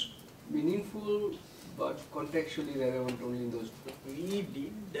used, meaningful, but contextually relevant only in those.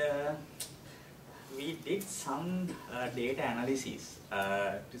 We did some data analysis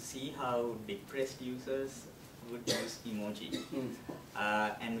to see how depressed users would use emoji,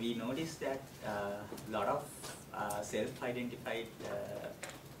 and we noticed that a lot of self-identified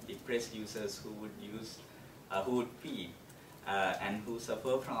depressed users who would tweet and who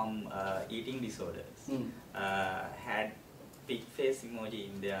suffer from eating disorders had big face emoji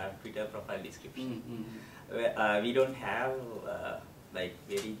in their Twitter profile description. We don't have like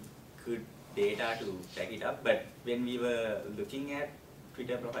very good data to back it up, but when we were looking at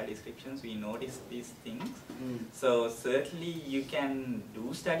Twitter profile descriptions, we noticed these things. So certainly you can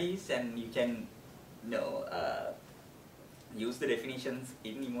do studies, and you can use the definitions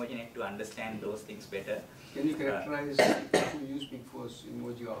in EmojiNet to understand those things better. Can you characterize who use big force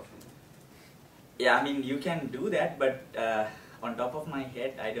emoji often? Yeah, I mean you can do that, but on top of my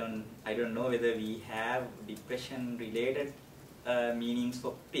head, I don't know whether we have depression related meanings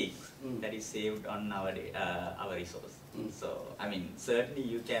for pigs that is saved on our resource. So I mean certainly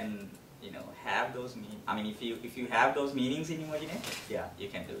you can have those if you have those meanings in EmojiNet, yeah, you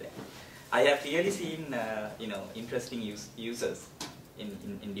can do that. I have clearly seen interesting users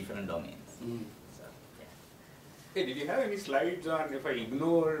in different domains. So, yeah. Hey, did you have any slides on if I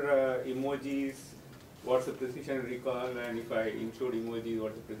ignore emojis, what's the precision recall, and if I include emojis,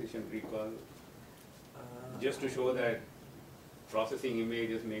 what's the precision recall? Just to show that processing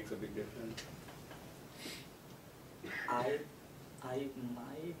images makes a big difference.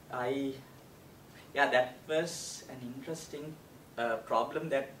 Yeah, that was an interesting problem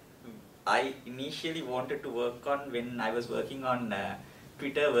that I initially wanted to work on when I was working on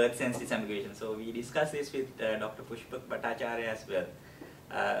Twitter word sense disambiguation. So we discussed this with Dr. Pushpak Bhattacharya as well.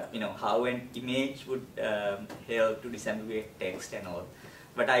 How an image would help to disambiguate text and all.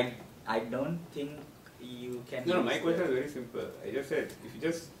 But I don't think you can. No, my question is very simple. I just said if you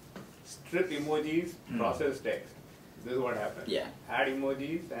just strip emojis, process text. This is what happens. Yeah. Add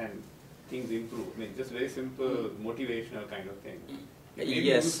emojis and things improve. I mean, just very simple motivational kind of thing. It may be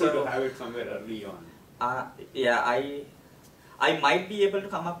useful to have it somewhere early on. Yeah, I might be able to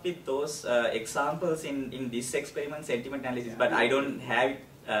come up with those examples in this experiment, sentiment analysis, but I don't have it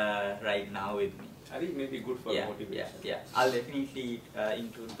right now with me. I think maybe good for motivation. Yeah. I'll definitely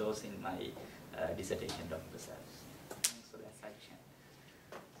include those in my dissertation, Dr. Prasad. So that's action.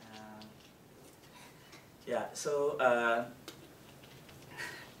 So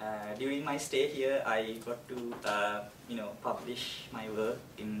during my stay here, I got to publish my work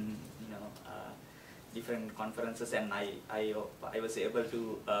in different conferences, and I was able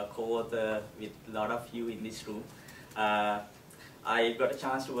to co-author with a lot of you in this room. I got a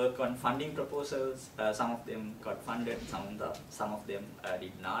chance to work on funding proposals. Some of them got funded, some of them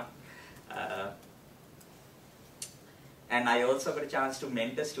did not. And I also got a chance to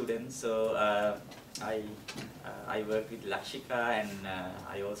mentor students. So I worked with Lakshika, and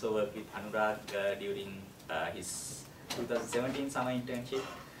I also worked with Anurag during his 2017 summer internship.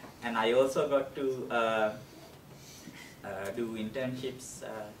 And I also got to do internships.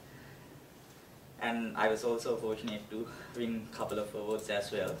 And I was also fortunate to win a couple of awards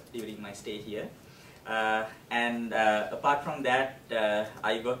as well during my stay here. And apart from that,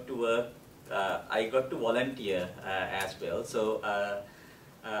 I got to work, I got to volunteer as well. So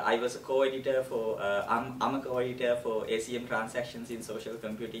I was a co-editor for, I'm a co-editor for ACM Transactions in Social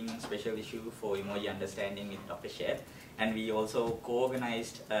Computing Special Issue for Emoji Understanding with Dr. Shed. And we also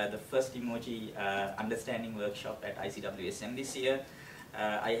co-organized the first Emoji Understanding workshop at ICWSM this year.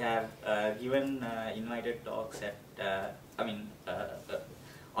 I have given invited talks at,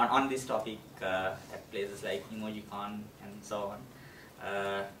 on this topic at places like EmojiCon and so on.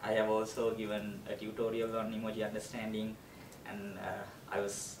 I have also given a tutorial on emoji understanding, and I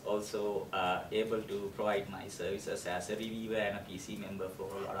was also able to provide my services as a reviewer and a PC member for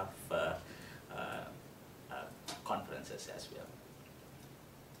a lot of conferences as well.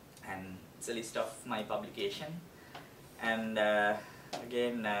 And it's a list of my publication. And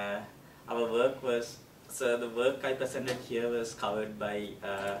again, our work was, so the work I presented here was covered by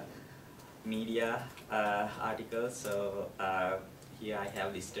media articles. So here I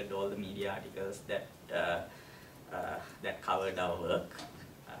have listed all the media articles that that covered our work.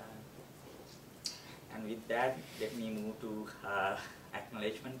 And with that, let me move to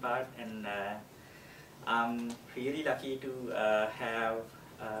acknowledgement part. And I'm really lucky to have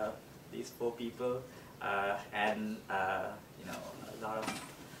these 4 people and a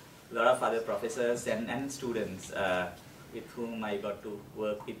lot of other professors and students with whom I got to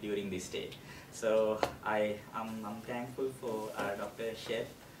work with during this day. So I'm thankful for Dr. Shed,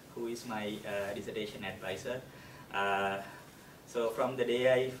 who is my dissertation advisor. So from the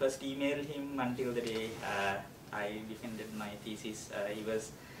day I first emailed him until the day I defended my thesis, he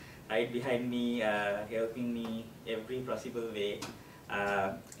was right behind me, helping me every possible way.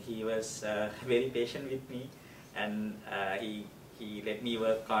 He was very patient with me, and he let me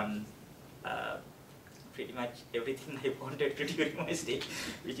work on pretty much everything I wanted to during my stay,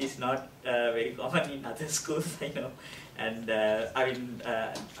 which is not very common in other schools, I know. And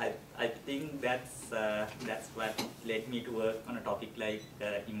I think that's what led me to work on a topic like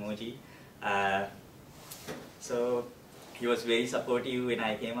emoji. So he was very supportive when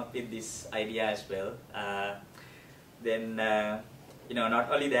I came up with this idea as well. Then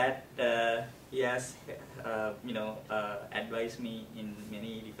not only that, he has advised me in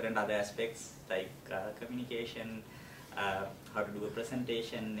many different other aspects like communication, how to do a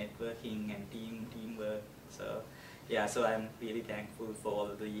presentation, networking, and teamwork. So yeah, so I'm really thankful for all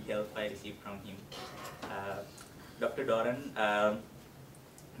the help I received from him. Dr. Doran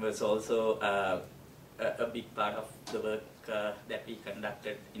was also a big part of the work that we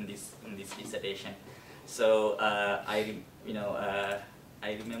conducted in this dissertation. So I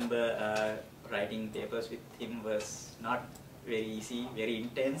remember writing papers with him was not very easy, very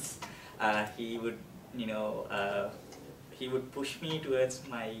intense. He would he would push me towards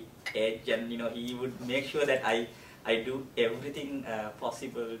my edge, and he would make sure that I do everything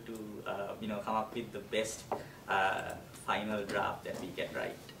possible to come up with the best final draft that we can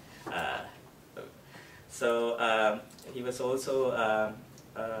write. So he was also a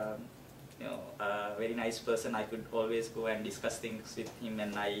very nice person. I could always go and discuss things with him,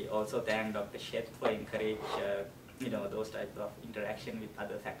 and I also thank Dr. Shet for encourage those types of interaction with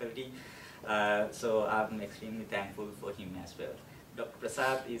other faculty. So I'm extremely thankful for him as well. Dr.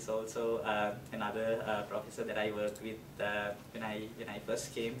 Prasad is also another professor that I worked with when I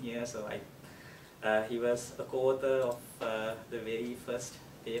first came here. So he was a co-author of the very first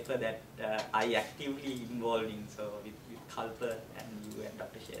paper that I actively involved in. So with Kalpa and you and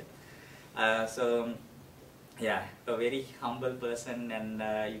Dr. Shed. So yeah, a very humble person, and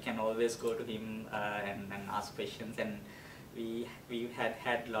you can always go to him and ask questions. And we had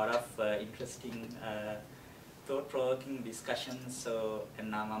a lot of interesting thought-provoking discussions. So,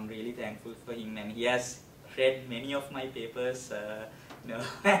 and I'm really thankful for him, and he has read many of my papers,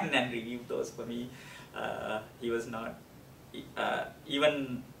 and reviewed those for me. He was not he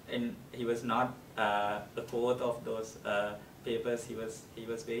was not the fourth of those papers. He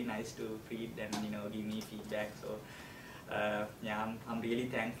was very nice to read and give me feedback. So yeah, I'm really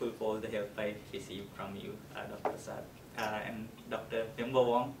thankful for all the help I received from you, Dr. Prasad, and Dr. Wembo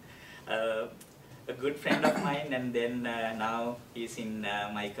Wong, a good friend of mine, and then now he's in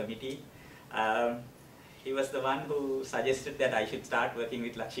my committee. He was the one who suggested that I should start working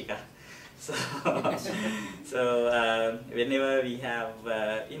with Lakshika. So, whenever we have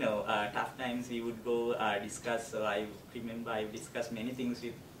tough times, we would go discuss. So I remember I discussed many things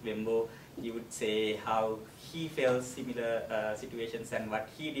with Wembo. He would say how he felt similar situations and what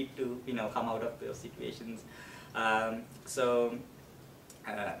he did to come out of those situations.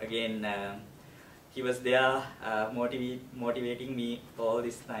 Again, he was there motivating me all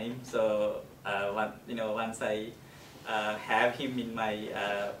this time. So once I have him in my,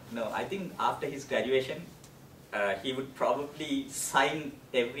 I think after his graduation, he would probably sign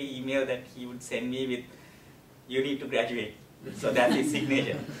every email that he would send me with, "You need to graduate." So that's his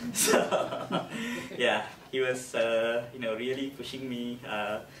signature. So yeah, he was really pushing me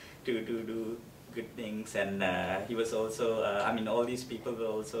to do good things, and he was also, all these people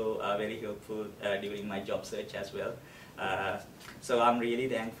were also very helpful during my job search as well. So I'm really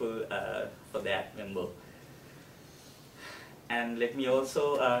thankful for that, Wembo. And let me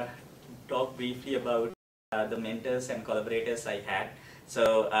also talk briefly about the mentors and collaborators I had.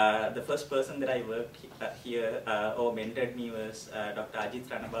 So the first person that I worked here or mentored me was Dr. Ajit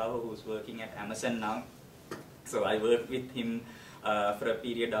Ranabahu, who's working at Amazon now. So I worked with him for a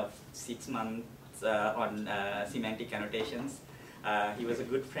period of 6 months on semantic annotations. He was a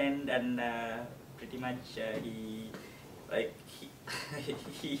good friend, and pretty much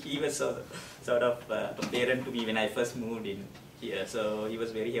he was sort of a parent to me when I first moved in here. So he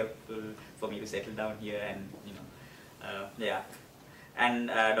was very helpful for me to settle down here, and yeah. And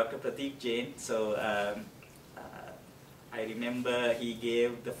Dr. Prateek Jain. So I remember he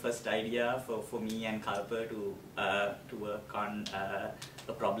gave the first idea for me and Kalpa to work on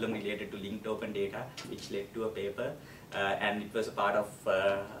a problem related to linked open data, which led to a paper, and it was a part of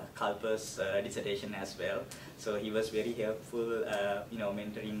Kalpa's dissertation as well. So he was very helpful,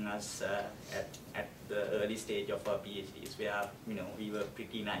 mentoring us at the early stage of our PhDs, where we were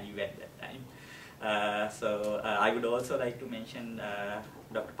pretty naive at that time. I would also like to mention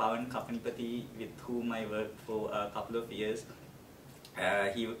Dr. Pawan Kapanipati, with whom I worked for a couple of years.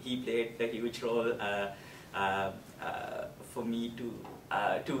 He played a huge role for me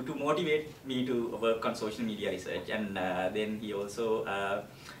to motivate me to work on social media research, and then he also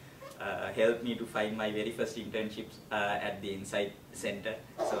helped me to find my very first internships at the Insight Center.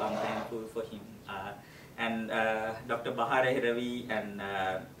 So I'm thankful for him. And Dr. Bahara Ravi and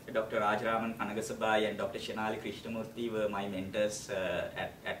Dr. Rajaraman Kanagasabai and Dr. Shanali Krishnamurthy were my mentors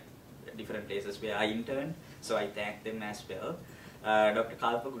at different places where I interned, so I thank them as well. Dr.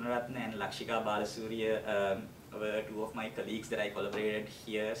 Kalpa Gunaratna and Lakshika Balasuriya were two of my colleagues that I collaborated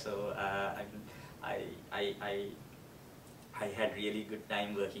here, so I had really good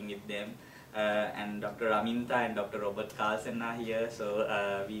time working with them. And Dr. Raminta and Dr. Robert Carlson are here,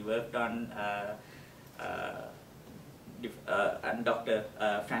 so we worked on and Dr.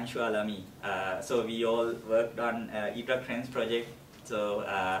 Francois Lamy. So we all worked on e-drug trends project. So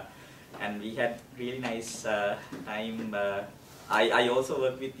and we had really nice time. I also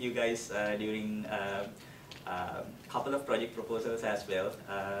worked with you guys during a couple of project proposals as well.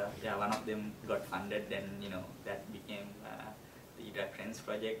 Yeah, one of them got funded, and that became the e-drug trends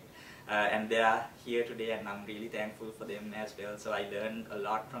project. And they are here today, and I'm really thankful for them as well. So I learned a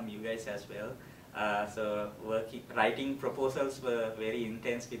lot from you guys as well. Writing proposals were very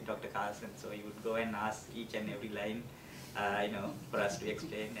intense with Dr. Carlson. So he would go and ask each and every line, for us to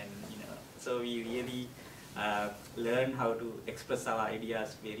explain, and so we really learn how to express our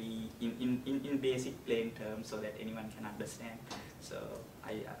ideas very in basic plain terms, so that anyone can understand. So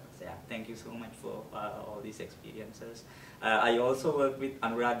yeah, thank you so much for all these experiences. I also work with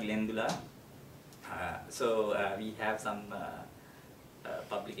Anurag Lendula. We have some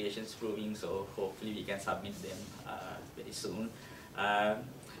publications proving, so hopefully we can submit them very soon.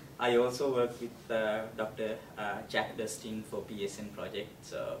 I also work with Dr. Jack Dustin for PSN project,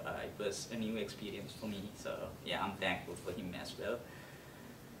 so it was a new experience for me, so yeah, I'm thankful for him as well.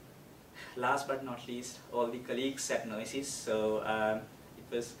 Last but not least, all the colleagues at Noesis. So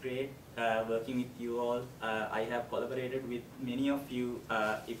it was great working with you all. I have collaborated with many of you.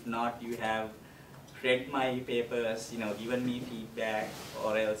 If not, you have read my papers, given me feedback,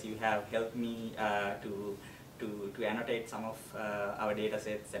 or else you have helped me to annotate some of our data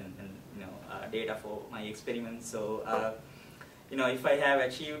sets and data for my experiments. So if I have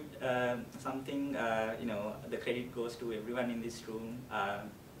achieved something, the credit goes to everyone in this room.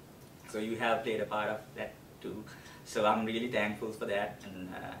 So you have played a part of that too. So I'm really thankful for that, and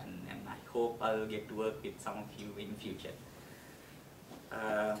I hope I'll get to work with some of you in future.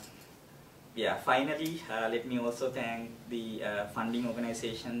 Yeah, finally, let me also thank the funding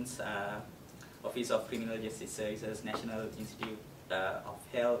organizations, Office of Criminal Justice Services, National Institute of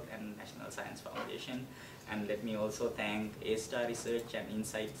Health, and National Science Foundation. And let me also thank A-Star Research and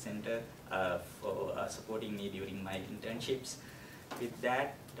Insight Center for supporting me during my internships. With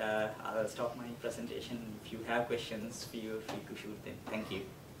that, I'll stop my presentation. If you have questions, feel free to shoot them. Thank you.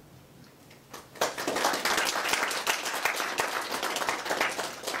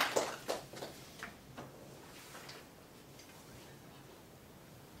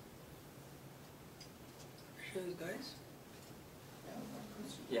 Guys?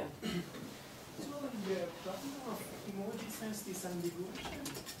 Yeah. So, talking of emoji sense disambiguation,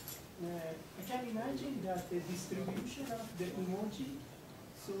 I can imagine that the distribution of the emoji,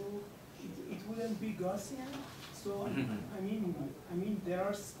 so it wouldn't be Gaussian. So I mean there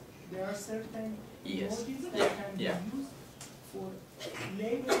are certain emojis that can be used for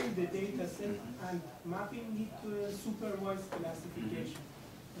labeling the data set and mapping it to a supervised classification.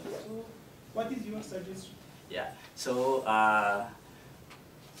 So what is your suggestion? Yeah. So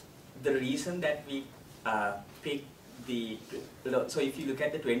the reason that we picked so if you look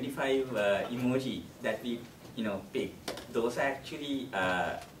at the 25 emoji that we picked, those are actually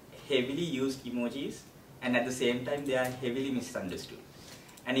heavily used emojis, and at the same time they are heavily misunderstood.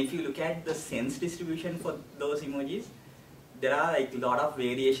 And if you look at the sense distribution for those emojis, there are like a lot of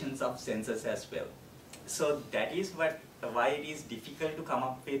variations of senses as well. So that is why it is difficult to come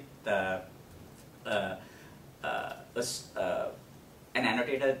up with an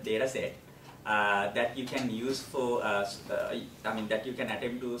annotated data set that you can use for, that you can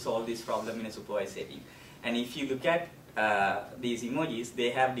attempt to solve this problem in a supervised setting. And if you look at these emojis, they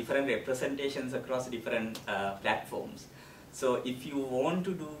have different representations across different platforms. So if you want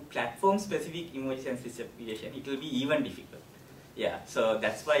to do platform-specific emoji sense distribution, it will be even difficult. Yeah, so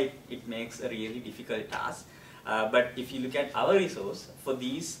that's why it makes a really difficult task. But if you look at our resource, for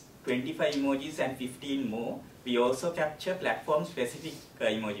these 25 emojis and 15 more, we also capture platform-specific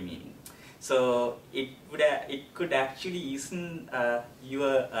emoji meaning. So it could actually ease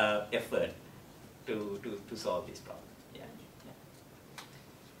your effort to solve this problem. Yeah.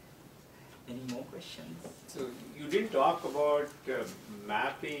 Any more questions? So you didn't talk about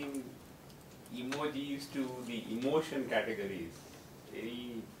mapping emojis to the emotion categories.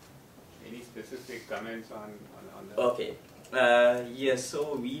 Any specific comments on that? Okay. Yes.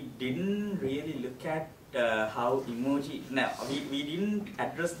 So we didn't really look at how emoji. No, we didn't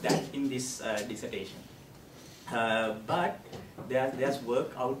address that in this dissertation. But there's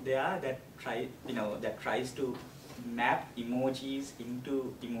work out there that tries to map emojis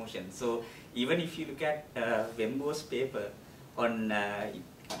into emotions. So even if you look at Wembo's paper on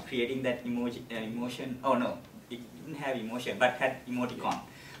creating that emotion, oh no, it didn't have emotion but had emoticon.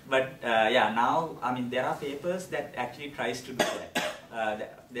 But yeah, now there are papers that actually tries to do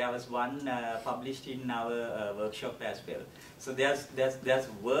that. There was one published in our workshop as well. So there's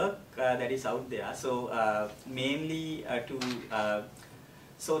work that is out there. So mainly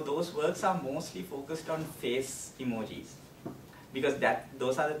so those works are mostly focused on face emojis, because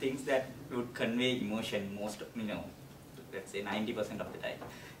those are the things that would convey emotion most, let's say 90% of the time.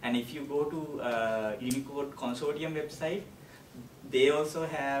 And if you go to Unicode Consortium website, they also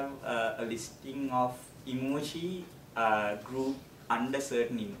have a listing of emoji group under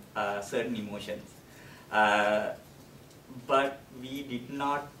certain emotions. But we did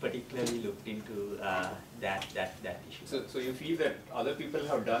not particularly look into that issue. So you feel that other people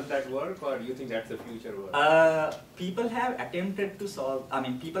have done that work, or do you think that's the future work? People have attempted to solve,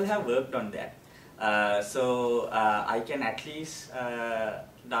 people have worked on that. So I can at least,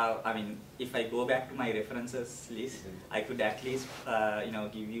 now, if I go back to my references list, I could at least,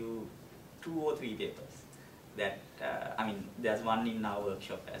 give you 2 or 3 papers that, there's one in our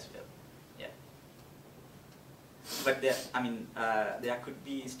workshop as well. Yeah. But there could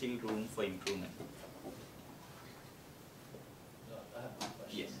be still room for improvement. I have one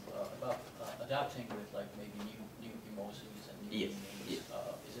question. Yes. About adapting with like maybe new emojis and new meanings. Yes.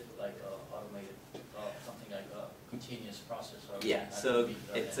 Is it like automated, something like a continuous process? Or yeah, so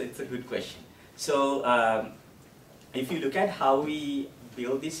it's a good question. So if you look at how we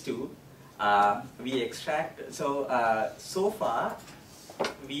build this tool, we extract, so far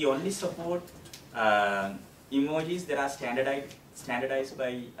we only support emojis that are standardized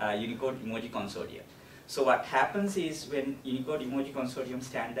by Unicode Emoji Consortium. So what happens is when Unicode Emoji Consortium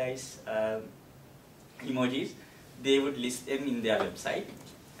standardize emojis, they would list them in their website,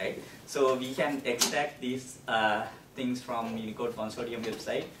 right? So we can extract these things from Unicode Consortium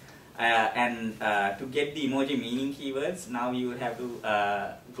website, and to get the emoji meaning keywords, now you would have to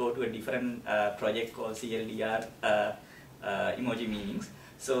go to a different project called CLDR emoji meanings.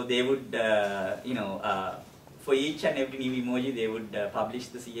 So they would, for each and every new emoji, they would publish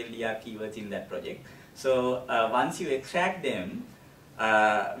the CLDR keywords in that project. So once you extract them,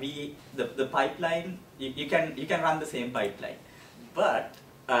 the pipeline, you can run the same pipeline, but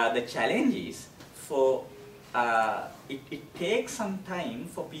the challenge is for it takes some time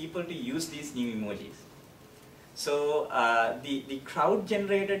for people to use these new emojis. So the crowd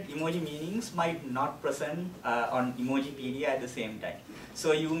generated emoji meanings might not present on Emojipedia at the same time.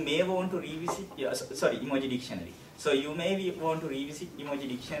 So you may want to revisit, Emoji Dictionary. So you may want to revisit Emoji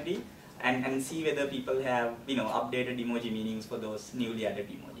Dictionary and see whether people have updated emoji meanings for those newly added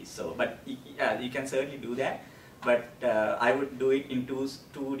emojis. So, but you can certainly do that. But I would do it in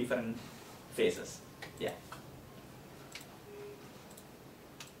two different phases. Yeah.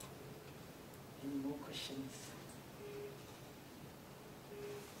 Any more questions?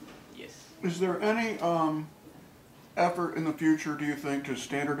 Yes. Is there any effort in the future, do you think, to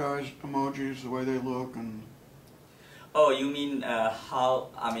standardize emojis the way they look and? Oh, you mean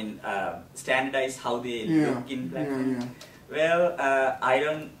standardize how they look in platform? Yeah. Well, I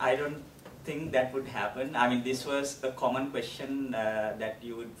don't think that would happen. I mean, this was a common question that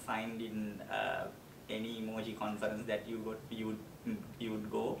you would find in any emoji conference that you would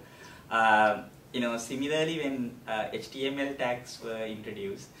go. Similarly, when HTML tags were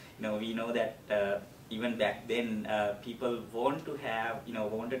introduced, we know that even back then, people wanted to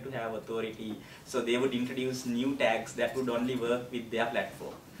have authority, so they would introduce new tags that would only work with their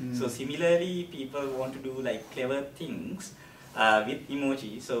platform. So similarly, people want to do like clever things with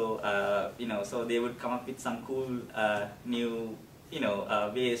emoji. So so they would come up with some cool new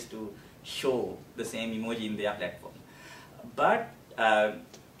ways to show the same emoji in their platform. But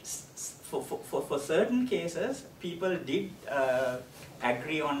for certain cases, people did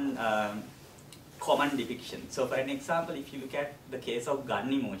agree on common depiction. So for an example, if you look at the case of gun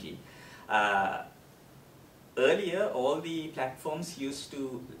emoji, earlier all the platforms used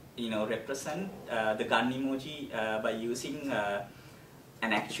to represent the gun emoji by using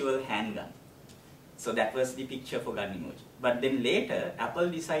an actual handgun. So that was the picture for gun emoji. But then later,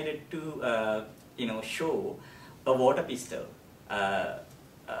 Apple decided to show a water pistol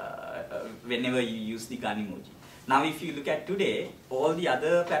whenever you use the gun emoji. Now, if you look at today, all the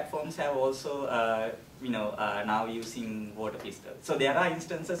other platforms have also, now using water pistol. So there are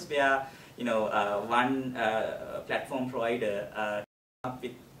instances where, one platform provider came up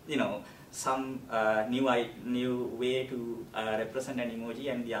with, some new way to represent an emoji,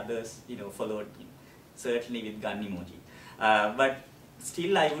 and the others, followed, certainly with gun emoji. But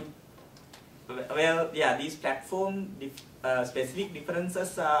still, I would, well, yeah, these platform specific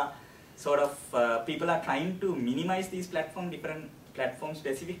differences are sort of, people are trying to minimize these platform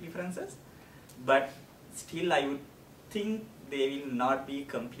specific differences, but still I would think they will not be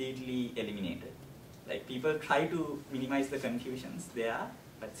completely eliminated. Like, people try to minimize the confusions there,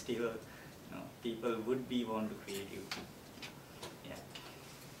 but still, people would be want to creative. Yeah.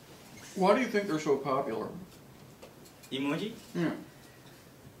 Why do you think they're so popular? Emoji? Yeah.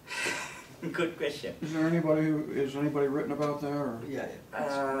 Good question. Is anybody written about that? Or?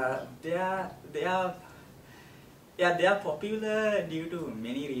 They are popular due to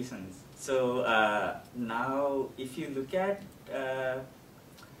many reasons. So now, if you look at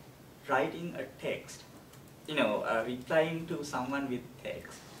writing a text, replying to someone with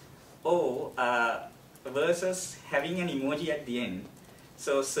text, versus having an emoji at the end.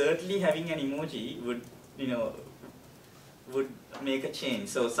 So certainly having an emoji would, would make a change.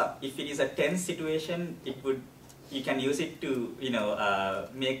 So if it is a tense situation, you can use it to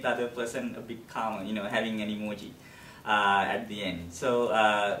make the other person a bit calmer, having an emoji at the end. So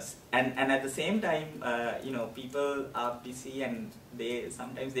and at the same time, people are busy and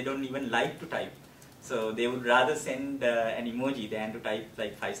sometimes they don't even like to type. So they would rather send an emoji than to type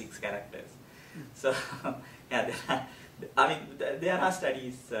like 5-6 characters. So yeah, there are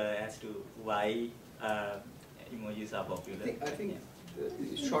studies as to why emojis are popular. I think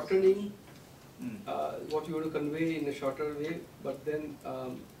the shortening, what you want to convey in a shorter way, but then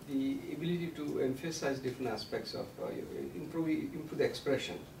the ability to emphasize different aspects of improve the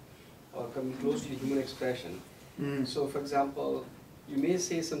expression. or coming close to the human expression. So for example, you may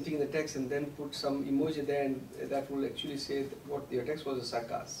say something in the text and then put some emoji there, and that will actually say that what your text was a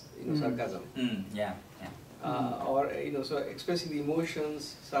sarcasm, sarcasm. Or so expressing the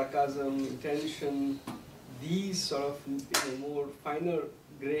emotions, sarcasm, intention, these sort of more finer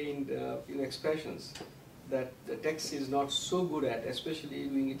grained expressions that the text is not so good at, especially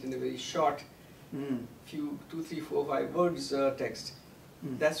doing it in a very short, few 2, 3, 4, 5 words text.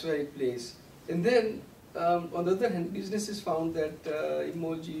 That's where it plays. And then on the other hand, businesses found that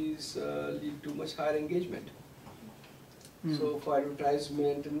emojis lead to much higher engagement. So for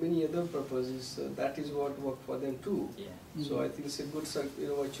advertisement and many other purposes, that is what worked for them too. So I think it's a good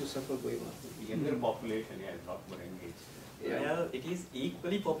virtuous circle going on. The younger population is not more engaged. Well, it is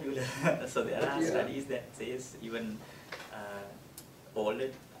equally popular. So there are studies that says even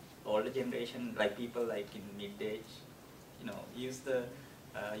older generation, like people like in mid-age, use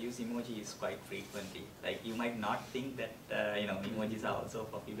emojis quite frequently. Like you might not think that emojis are also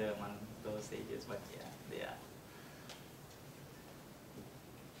popular among those ages, but yeah, they are.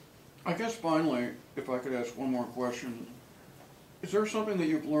 I guess finally, if I could ask one more question, is there something that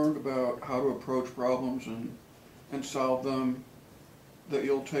you've learned about how to approach problems and solve them that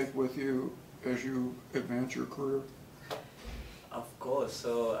you'll take with you as you advance your career? Of course.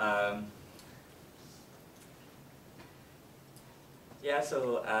 So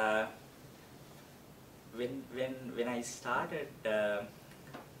when I started,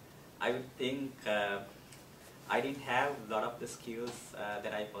 I would think I didn't have a lot of the skills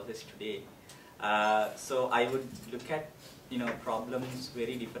that I possess today. So I would look at problems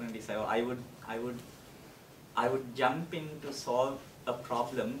very differently. So I would jump in to solve a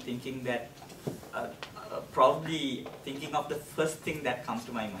problem, thinking that probably thinking of the first thing that comes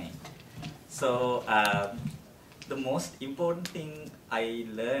to my mind. So the most important thing I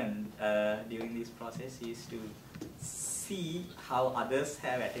learned during this process is to see how others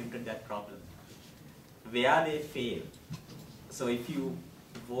have attempted that problem, where they fail. So if you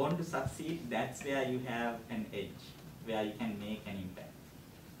want to succeed, that's where you have an edge, where you can make an impact.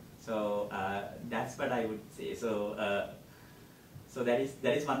 So that's what I would say. So so that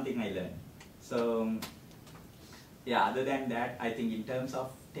is one thing I learned. So yeah, other than that, I think in terms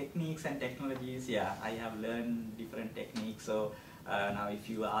of techniques and technologies, yeah, I have learned different techniques. So now if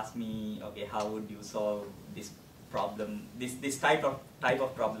you ask me, okay, how would you solve this problem, this type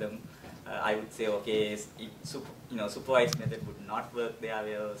of problem, I would say, okay, supervised method would not work there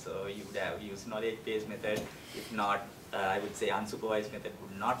well, so you would have used knowledge-based method. If not, I would say unsupervised method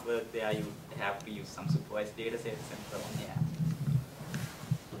would not work there. You would have to use some supervised data sets and so on. Yeah.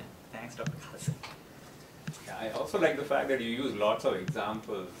 Thanks, Dr. Carlson. Yeah, I also like the fact that you use lots of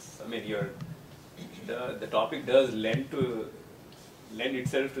examples. I mean, the topic does lend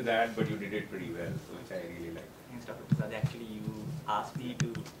itself to that, but you did it pretty well, which I really like. Thanks, Dr. Prasad. Actually, you asked me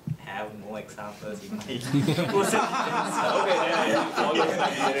to have more examples in my proposal. Okay, yeah, follow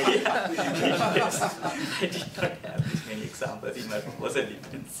yes. I did not have this many examples in my proposal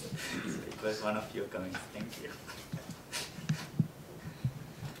defense. It was one of your comments. Thank you.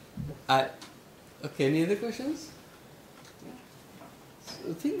 Okay, any other questions? So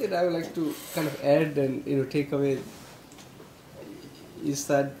the thing that I would like to kind of add and take away is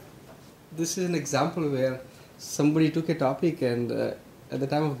that this is an example where somebody took a topic and at the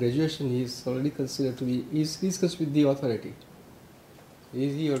time of graduation he's already considered to be, he's considered the authority.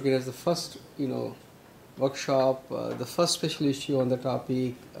 He organized the first workshop, the first special issue on the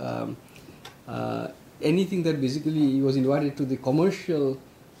topic, anything that basically he was invited to the commercial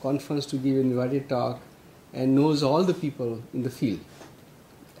conference to give an invited talk, and knows all the people in the field.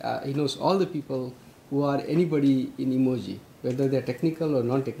 He knows all the people who are anybody in emoji, whether they're technical or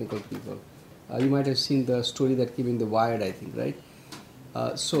non-technical people. You might have seen the story that came in the Wired, I think, right?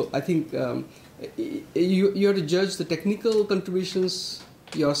 So I think you have to judge the technical contributions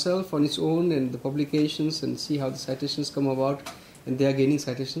yourself on its own and the publications and see how the citations come about, and they are gaining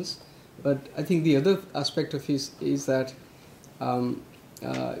citations. But I think the other aspect of it is that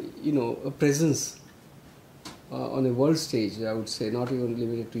a presence on a world stage, I would say, not even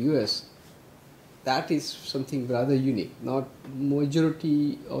limited to US, that is something rather unique. Not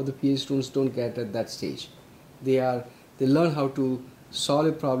majority of the PhD students don't get at that stage. They learn how to solve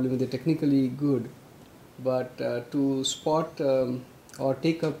a problem, they're technically good, but to spot or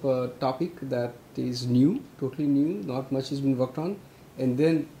take up a topic that is new, totally new, not much has been worked on, and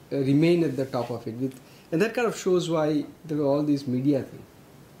then remain at the top of it. And that kind of shows why there are all these media things,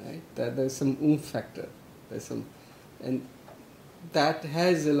 right? That there's some oomph factor, and that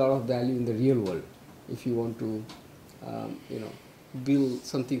has a lot of value in the real world if you want to, build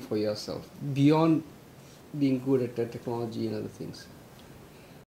something for yourself beyond being good at the technology and other things?